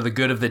the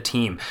good of the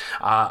team.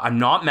 I'm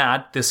not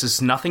mad. This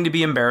is nothing to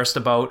be embarrassed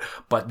about,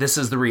 but this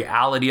is the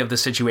reality of the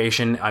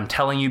situation. I'm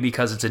telling you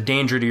because it's a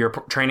danger to your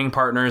training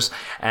partners,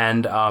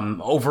 and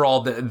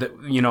overall,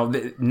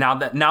 now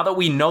that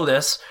we know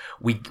this,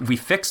 we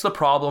fix the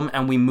problem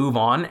and we move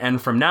on.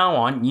 And from now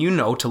on,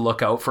 to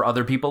look out for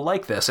other people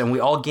like this, and we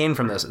all gain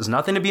from this. There's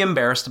nothing to be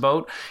embarrassed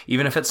about,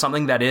 even if it's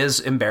something that is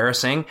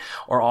embarrassing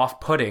or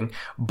off-putting.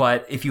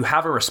 But if you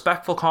have a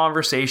respectful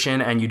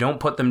conversation and you don't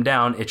put them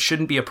down, it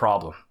shouldn't be a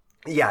problem."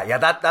 Yeah,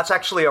 that's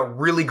actually a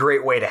really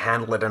great way to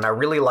handle it, and I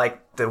really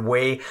like the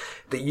way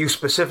that you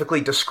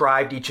specifically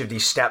described each of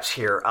these steps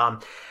here.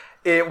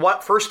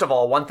 First of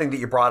all, one thing that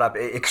you brought up,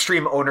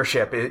 Extreme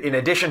Ownership, in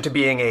addition to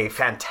being a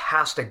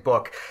fantastic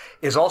book,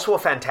 is also a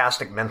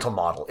fantastic mental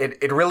model.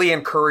 It really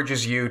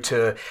encourages you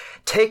to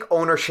take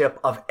ownership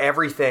of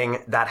everything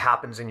that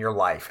happens in your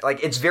life.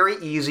 Like, it's very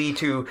easy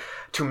to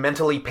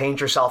mentally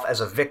paint yourself as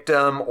a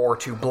victim, or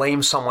to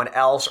blame someone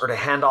else, or to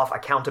hand off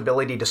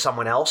accountability to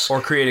someone else.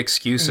 Or create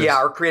excuses.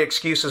 Yeah, or create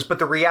excuses. But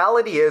the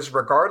reality is,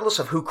 regardless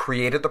of who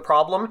created the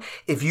problem,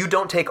 if you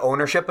don't take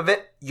ownership of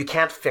it, you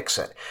can't fix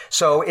it.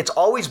 So it's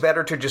always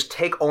better to just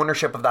take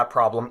ownership of that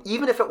problem,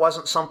 even if it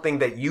wasn't something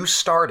that you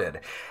started,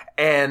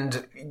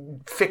 and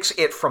fix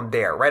it from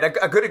there, right?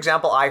 A good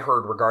example I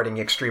heard regarding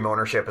extreme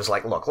ownership is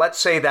like, look, let's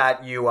say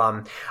that you,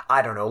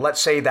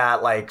 let's say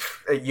that like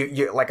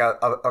you like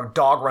a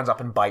dog runs up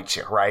and bites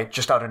you, right?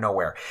 Just out of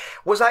nowhere.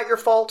 Was that your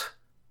fault?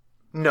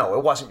 No,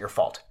 it wasn't your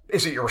fault.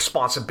 Is it your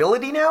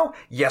responsibility now?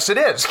 Yes, it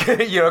is.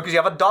 Because you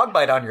have a dog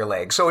bite on your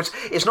leg. So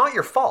it's not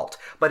your fault,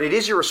 but it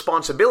is your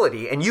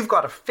responsibility, and you've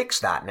got to fix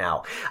that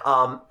now.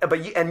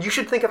 And you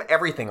should think of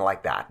everything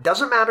like that.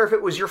 Doesn't matter if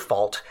it was your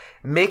fault.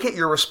 Make it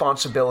your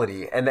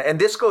responsibility. And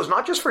this goes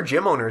not just for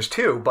gym owners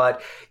too,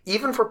 but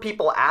even for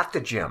people at the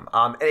gym.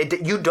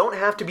 You don't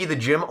have to be the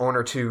gym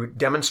owner to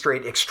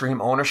demonstrate extreme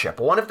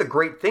ownership. One of the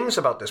great things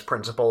about this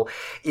principle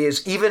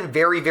is even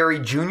very, very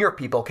junior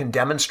people can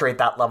demonstrate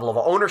that level of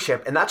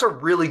ownership, and that's a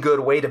really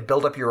good way to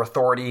build up your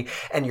authority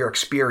and your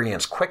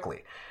experience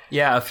quickly.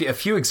 Yeah, a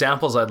few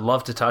examples I'd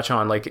love to touch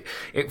on. Like,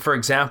 for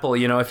example,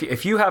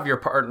 if you have your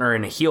partner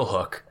in a heel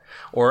hook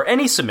or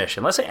any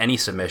submission, let's say any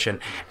submission,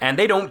 and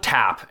they don't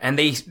tap, and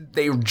they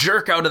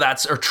jerk out of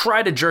that, or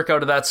try to jerk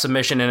out of that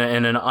submission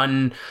in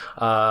an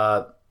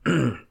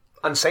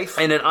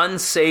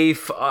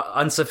unsafe,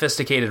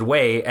 unsophisticated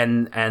way,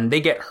 and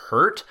they get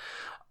hurt.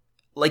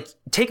 Like,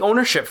 take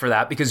ownership for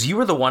that, because you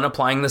were the one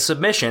applying the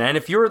submission. And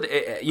if you're,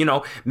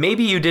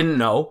 maybe you didn't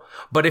know,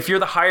 but if you're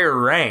the higher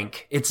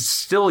rank, it's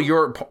still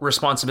your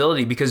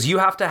responsibility, because you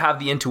have to have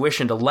the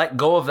intuition to let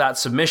go of that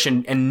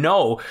submission and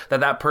know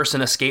that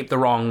person escaped the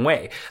wrong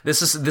way.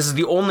 This is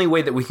the only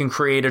way that we can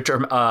create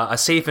a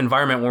safe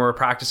environment when we're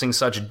practicing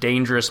such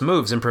dangerous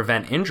moves and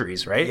prevent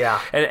injuries, right?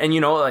 Yeah.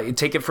 And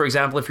take it, for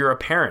example, if you're a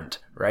parent,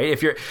 right?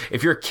 If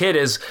your kid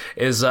is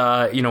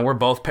we're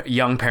both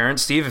young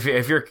parents, Steve.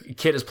 If your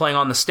kid is playing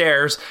on the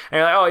stairs, and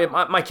you're like, "Oh,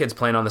 yeah, my kid's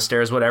playing on the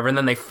stairs, whatever," and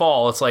then they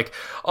fall, it's like,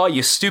 "Oh,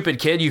 you stupid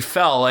kid, you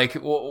fell. Like,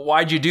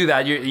 why'd you do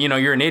that?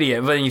 You're an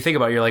idiot." But then you think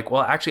about it, you're like,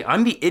 "Well, actually,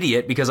 I'm the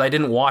idiot because I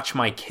didn't watch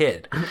my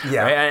kid."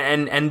 Yeah. Right?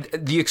 And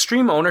the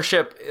extreme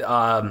ownership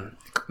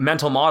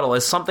mental model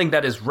is something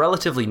that is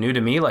relatively new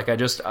to me. Like, I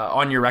just,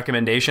 on your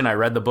recommendation, I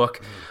read the book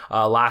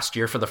last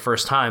year for the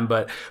first time.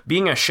 But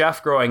being a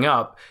chef growing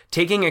up,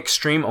 taking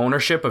extreme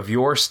ownership of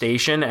your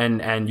station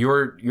and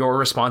your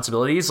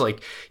responsibilities,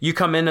 like, you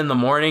come in the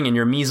morning and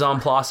your mise en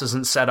place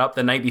isn't set up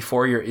the night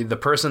before. The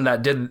person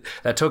that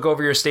took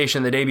over your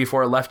station the day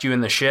before left you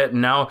in the shit,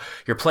 and now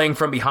you're playing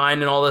from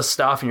behind and all this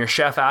stuff, and your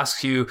chef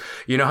asks you,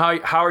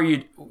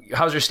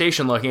 how's your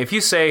station looking? If you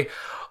say,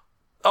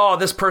 "Oh,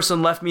 this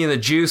person left me in the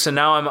juice, and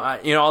now I'm,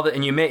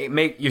 and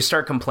you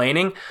start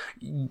complaining,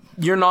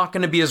 you're not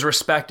going to be as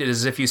respected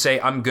as if you say,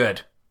 "I'm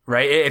good,"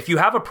 right? If you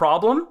have a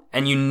problem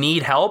and you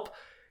need help,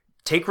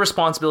 take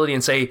responsibility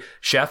and say,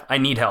 "Chef, I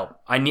need help.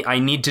 I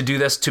need to do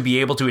this to be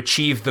able to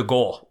achieve the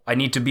goal. I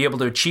need to be able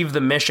to achieve the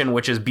mission,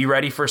 which is be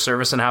ready for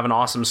service and have an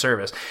awesome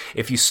service."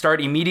 If you start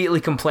immediately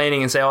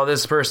complaining and say, "Oh,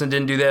 this person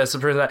didn't do this,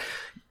 this person that,"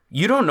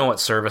 you don't know what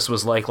service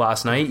was like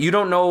last night. You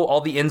don't know all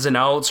the ins and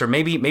outs, or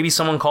maybe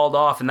someone called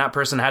off and that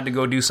person had to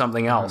go do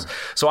something else.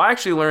 So I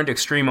actually learned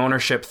extreme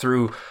ownership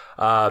through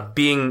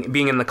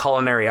being in the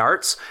culinary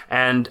arts.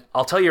 And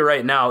I'll tell you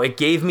right now, it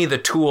gave me the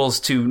tools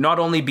to not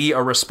only be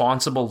a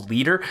responsible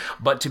leader,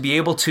 but to be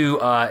able to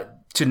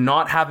to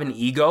not have an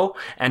ego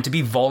and to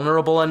be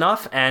vulnerable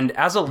enough. And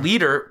as a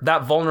leader,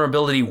 that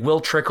vulnerability will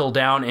trickle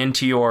down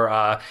into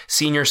your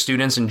senior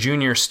students and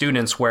junior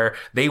students, where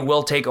they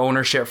will take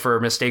ownership for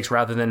mistakes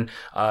rather than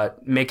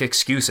make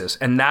excuses.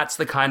 And that's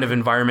the kind of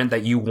environment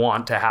that you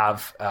want to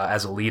have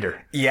as a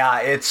leader. Yeah,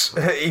 it's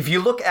if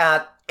you look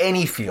at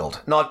any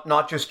field,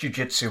 not just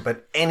jiu-jitsu,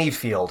 but any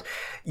field,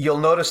 you'll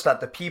notice that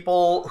the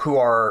people who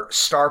are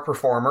star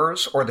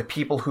performers or the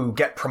people who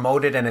get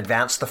promoted and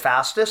advance the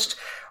fastest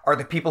are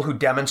the people who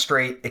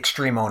demonstrate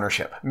extreme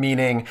ownership,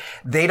 meaning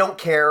they don't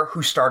care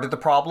who started the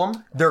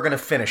problem. They're going to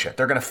finish it.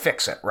 They're going to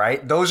fix it,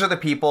 right? Those are the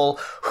people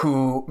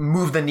who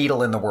move the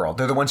needle in the world.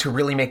 They're the ones who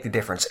really make the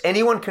difference.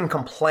 Anyone can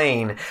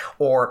complain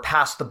or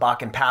pass the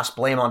buck and pass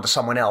blame onto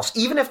someone else,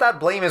 even if that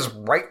blame is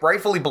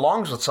rightfully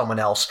belongs with someone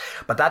else,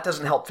 but that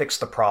doesn't help fix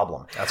the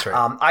problem. That's right.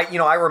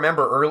 I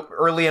remember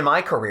early in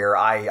my career,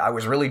 I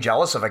was really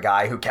jealous of a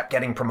guy who kept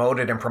getting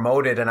promoted,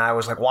 and I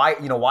was like,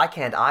 why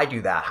can't I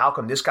do that? How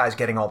come this guy's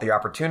getting all the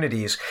opportunities?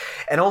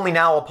 And only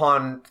now,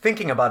 upon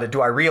thinking about it,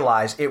 do I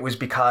realize it was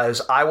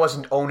because I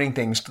wasn't owning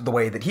things the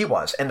way that he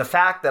was. And the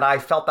fact that I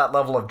felt that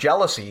level of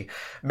jealousy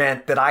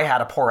meant that I had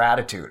a poor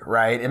attitude,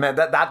 right? It meant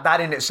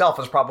that in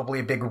itself is probably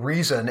a big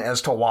reason as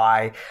to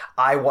why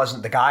I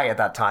wasn't the guy at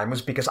that time,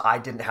 was because I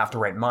didn't have the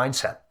right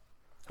mindset.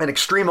 And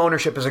extreme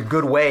ownership is a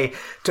good way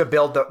to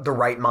build the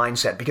right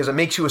mindset, because it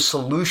makes you a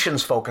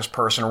solutions-focused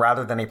person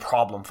rather than a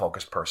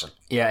problem-focused person.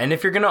 Yeah, and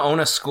if you're going to own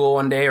a school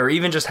one day, or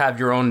even just have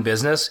your own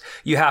business,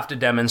 you have to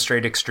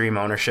demonstrate extreme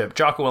ownership.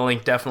 Jocko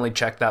Willink, definitely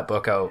check that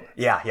book out.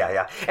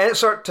 Yeah. And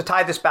so to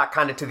tie this back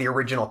kind of to the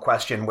original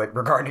question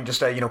regarding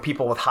just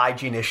people with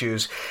hygiene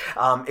issues,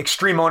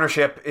 extreme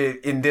ownership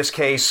in this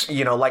case,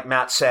 like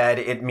Matt said,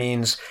 it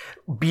means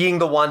being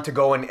the one to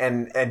go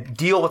and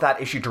deal with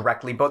that issue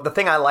directly. But the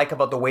thing I like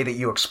about the way that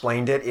you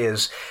explained it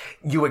is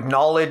you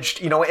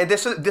acknowledged, and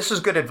this is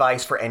good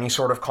advice for any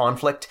sort of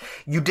conflict.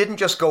 You didn't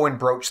just go and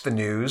broach the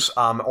news,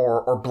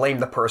 or blame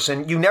the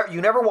person. You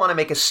never want to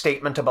make a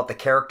statement about the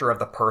character of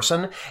the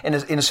person in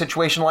a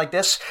situation like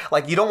this.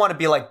 Like, you don't want to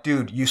be like,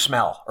 dude, you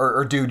smell,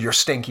 or dude, you're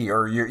stinky,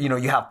 or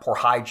you have poor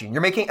hygiene.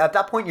 At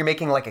that point, you're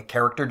making like a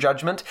character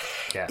judgment.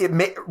 Yeah.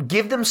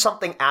 Give them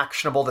something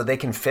actionable that they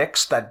can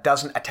fix that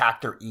doesn't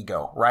attack their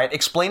ego. Right?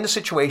 Explain the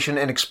situation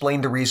and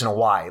explain the reason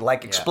why.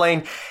 Like,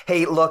 explain,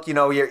 hey, look,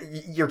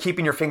 you're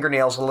keeping your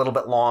fingernails a little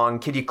bit long.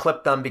 Can you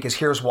clip them? Because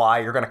here's why.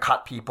 You're going to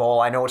cut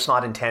people. I know it's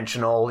not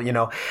intentional,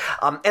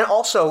 and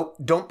also,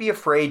 don't be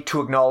afraid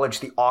to acknowledge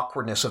the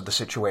awkwardness of the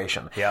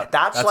situation. Yeah.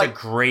 That's like a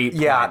great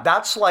point. Yeah.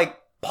 That's like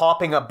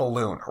popping a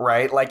balloon,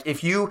 right? Like,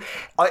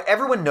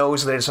 everyone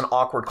knows that it's an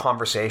awkward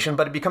conversation,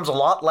 but it becomes a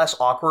lot less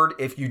awkward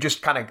if you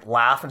just kind of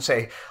laugh and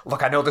say,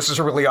 look, I know this is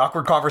a really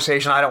awkward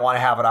conversation. I don't want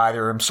to have it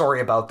either. I'm sorry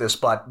about this,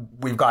 but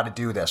we've got to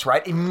do this,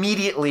 right?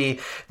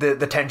 Immediately,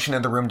 the tension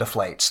in the room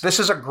deflates.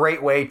 This is a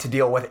great way to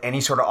deal with any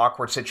sort of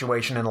awkward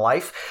situation in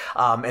life.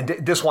 And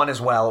this one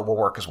as well, it will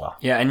work as well.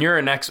 Yeah. And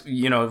you're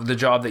the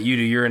job that you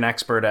do, you're an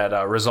expert at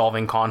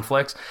resolving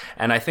conflicts.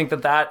 And I think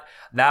that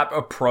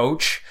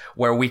approach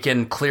where we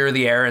can clear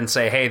the air and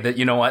say, hey,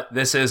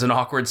 this is an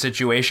awkward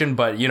situation,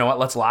 but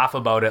let's laugh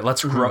about it.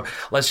 Let's grow.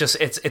 Let's just,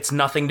 it's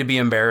nothing to be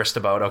embarrassed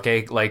about.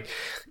 Okay. Like,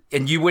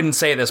 and you wouldn't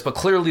say this, but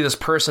clearly this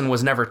person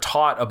was never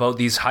taught about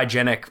these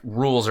hygienic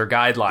rules or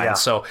guidelines. Yeah.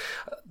 So,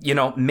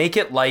 make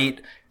it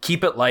light,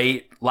 keep it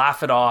light,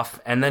 laugh it off,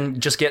 and then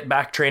just get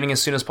back training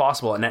as soon as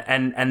possible.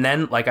 And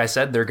then, like I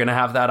said, they're going to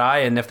have that eye.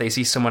 And if they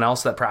see someone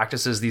else that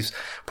practices these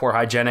poor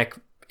hygienic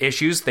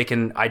issues, they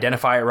can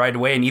identify it right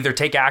away and either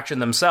take action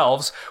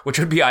themselves, which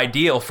would be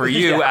ideal for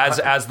you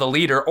as the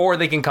leader, or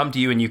they can come to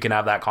you and you can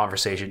have that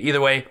conversation. Either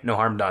way, no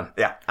harm done.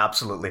 Yeah,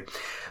 absolutely.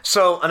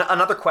 So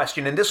another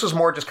question, and this was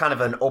more just kind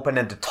of an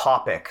open-ended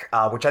topic,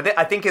 which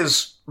I think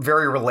is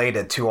very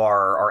related to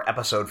our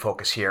episode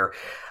focus here.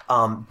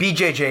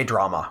 BJJ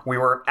drama. We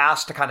were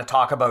asked to kind of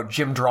talk about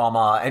gym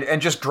drama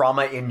and just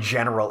drama in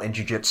general in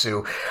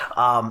jiu-jitsu.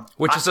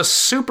 Which is a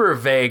super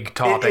vague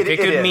topic. It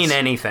could mean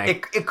anything.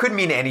 It could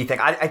mean anything.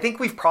 I think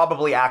we've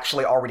probably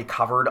actually already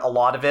covered a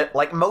lot of it.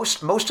 Like,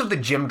 most of the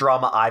gym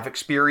drama I've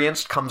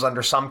experienced comes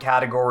under some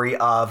category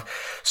of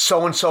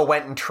so-and-so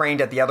went and trained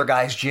at the other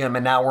guy's gym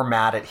and now we're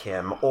mad at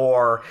him.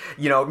 Or,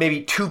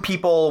 maybe two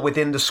people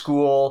within the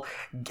school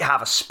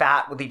have a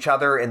spat with each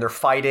other and they're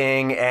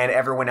fighting and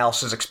everyone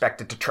else is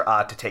expected to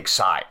take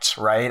sides,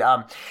 right?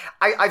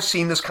 I've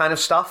seen this kind of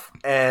stuff,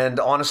 and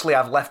honestly,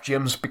 I've left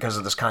gyms because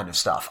of this kind of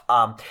stuff.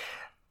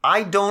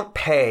 I don't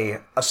pay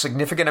a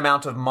significant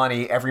amount of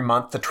money every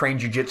month to train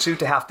jiu-jitsu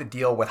to have to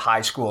deal with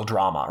high school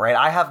drama, right?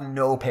 I have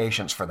no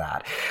patience for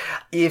that.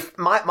 If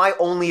my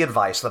only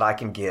advice that I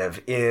can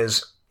give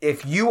is,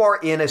 if you are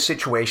in a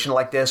situation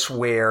like this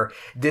where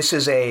this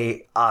is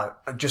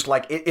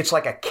it's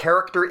like a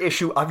character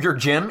issue of your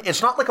gym,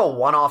 it's not like a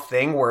one-off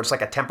thing where it's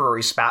like a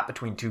temporary spat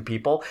between two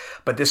people,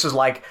 but this is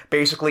like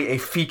basically a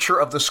feature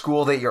of the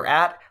school that you're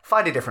at,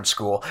 find a different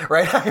school,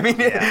 right? I mean,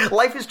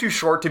 life is too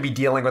short to be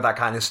dealing with that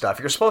kind of stuff.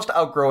 You're supposed to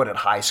outgrow it at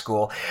high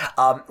school.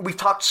 We've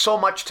talked so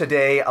much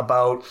today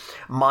about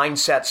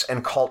mindsets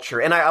and culture,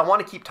 and I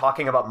want to keep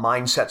talking about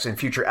mindsets in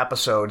future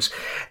episodes.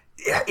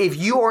 If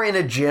you are in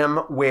a gym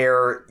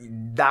where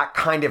that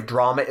kind of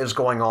drama is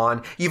going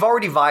on, you've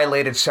already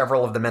violated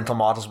several of the mental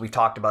models we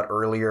talked about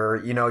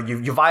earlier. You know,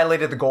 you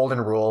violated the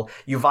golden rule.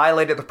 You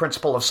violated the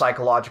principle of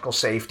psychological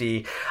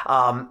safety.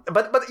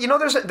 But you know,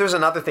 there's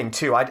another thing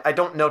too. I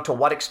don't know to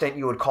what extent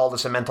you would call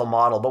this a mental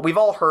model, but we've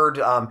all heard,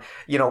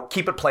 you know,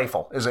 keep it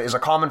playful is a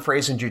common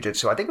phrase in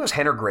jiu-jitsu. I think it was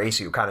Rener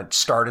Gracie who kind of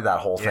started that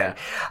whole thing.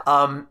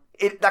 Yeah.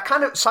 That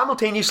kind of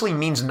simultaneously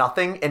means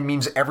nothing and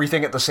means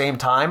everything at the same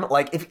time.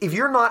 Like, if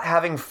you're not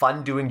having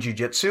fun doing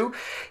jiu-jitsu,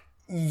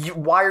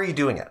 why are you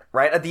doing it,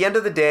 right? At the end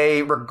of the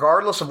day,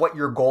 regardless of what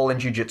your goal in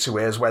jiu-jitsu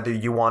is, whether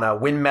you want to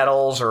win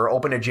medals or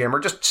open a gym or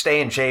just stay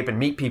in shape and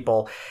meet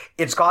people,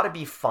 it's got to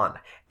be fun.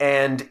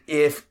 And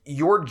if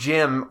your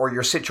gym or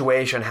your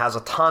situation has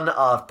a ton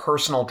of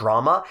personal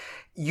drama,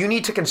 you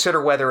need to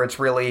consider whether it's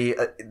really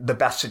the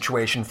best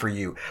situation for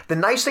you. The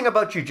nice thing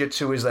about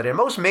jiu-jitsu is that in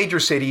most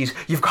major cities,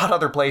 you've got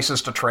other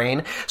places to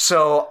train.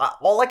 So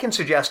all I can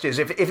suggest is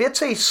if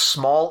it's a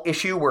small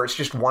issue where it's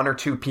just one or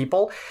two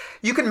people,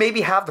 you can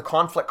maybe have the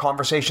conflict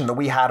conversation that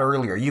we had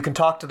earlier. You can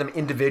talk to them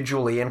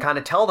individually and kind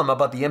of tell them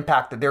about the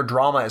impact that their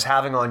drama is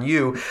having on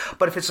you.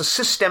 But if it's a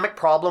systemic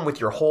problem with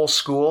your whole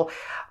school,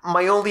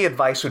 my only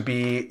advice would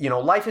be, you know,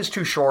 life is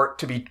too short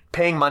to be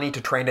paying money to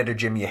train at a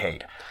gym you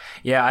hate.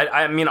 Yeah,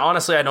 I mean,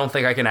 honestly, I don't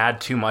think I can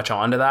add too much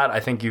onto that. I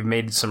think you've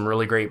made some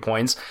really great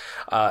points.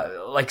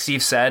 Like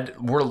Steve said,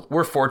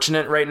 we're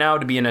fortunate right now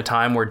to be in a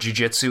time where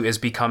jiu-jitsu is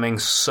becoming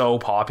so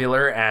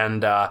popular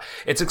and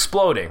it's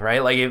exploding,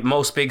 right? Like in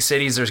most big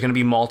cities, there's going to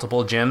be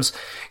multiple gyms.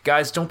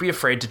 Guys, don't be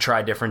afraid to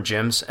try different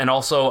gyms. And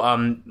also,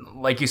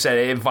 like you said,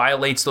 it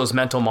violates those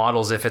mental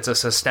models if it's a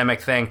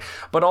systemic thing.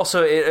 But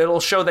also,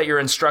 it'll show that your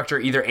instructor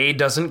either A,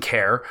 doesn't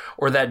care,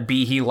 or that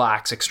B, he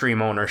lacks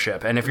extreme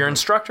ownership. And if your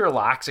instructor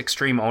lacks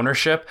extreme ownership,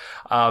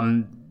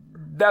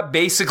 that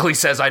basically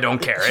says I don't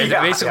care. It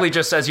basically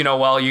just says, you know,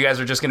 well, you guys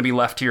are just going to be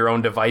left to your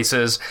own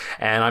devices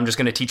and I'm just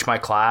going to teach my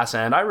class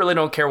and I really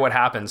don't care what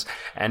happens.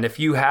 And if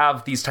you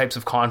have these types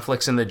of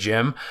conflicts in the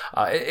gym,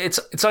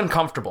 it's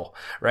uncomfortable,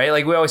 right?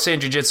 Like we always say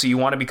in jiu-jitsu, you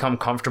want to become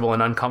comfortable in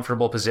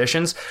uncomfortable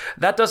positions.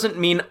 That doesn't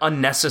mean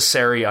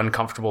unnecessary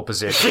uncomfortable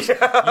positions.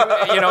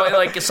 you know,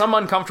 like some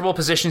uncomfortable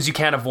positions you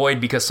can't avoid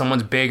because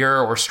someone's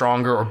bigger or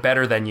stronger or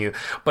better than you.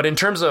 But in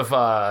terms of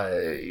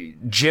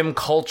gym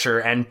culture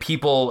and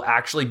people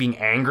actually being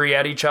angry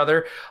at each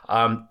other,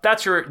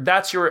 that's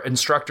your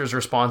instructor's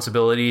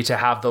responsibility to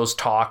have those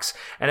talks.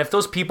 And if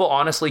those people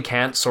honestly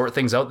can't sort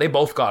things out, they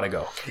both gotta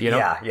go. You know?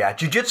 Yeah.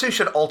 Jiu-jitsu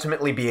should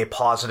ultimately be a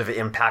positive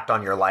impact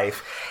on your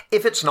life.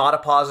 If it's not a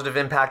positive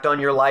impact on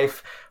your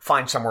life,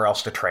 find somewhere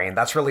else to train.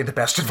 That's really the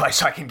best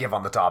advice I can give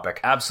on the topic.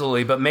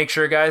 Absolutely, but make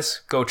sure,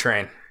 guys, go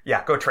train.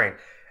 Yeah, go train.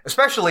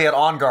 Especially at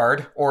On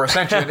Guard or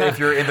Ascension if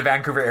you're in the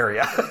Vancouver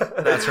area.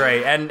 That's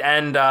right.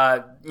 And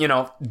you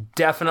know,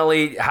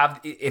 definitely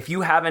if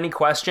you have any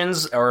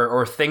questions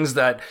or things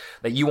that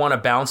you want to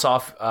bounce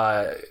off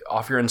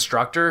your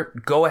instructor,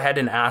 go ahead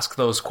and ask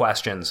those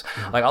questions.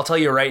 Mm-hmm. Like I'll tell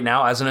you right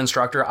now, as an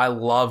instructor, I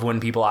love when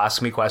people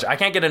ask me questions. I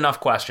can't get enough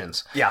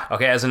questions. Yeah.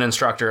 Okay, as an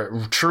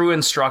instructor, true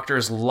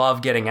instructors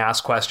love getting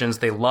asked questions.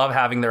 They love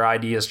having their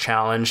ideas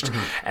challenged.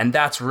 Mm-hmm. And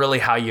that's really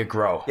how you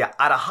grow. Yeah.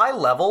 At a high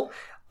level,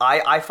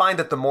 I find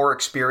that the more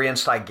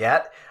experienced I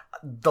get,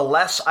 the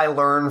less I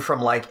learn from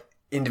like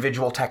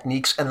individual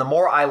techniques and the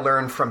more I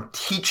learn from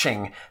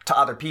teaching to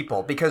other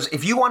people. Because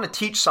if you want to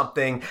teach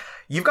something,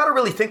 you've got to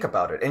really think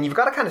about it and you've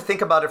got to kind of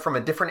think about it from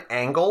a different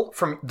angle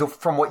from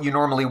what you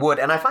normally would.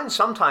 And I find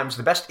sometimes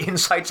the best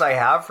insights I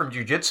have from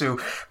jiu-jitsu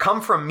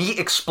come from me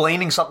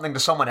explaining something to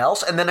someone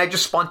else and then I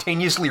just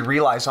spontaneously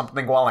realize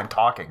something while I'm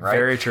talking, right?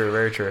 Very true,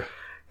 very true.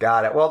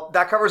 Got it. Well,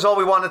 that covers all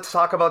we wanted to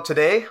talk about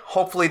today.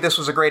 Hopefully this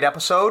was a great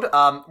episode.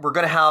 We're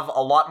going to have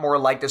a lot more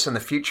like this in the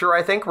future,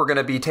 I think. We're going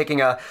to be taking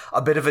a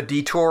bit of a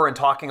detour and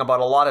talking about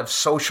a lot of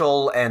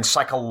social and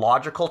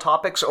psychological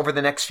topics over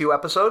the next few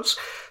episodes.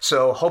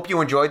 So hope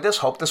you enjoyed this.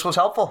 Hope this was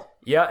helpful.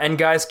 Yeah, and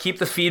guys, keep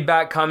the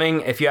feedback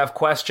coming. If you have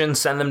questions,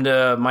 send them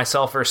to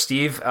myself or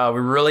Steve. We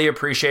really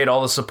appreciate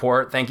all the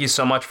support. Thank you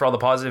so much for all the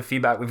positive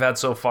feedback we've had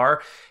so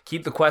far.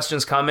 Keep the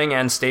questions coming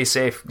and stay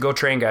safe. Go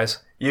train, guys.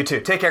 You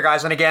too. Take care,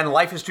 guys. And again,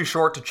 life is too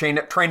short to train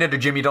at a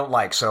gym you don't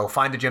like, so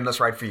find a gym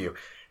that's right for you.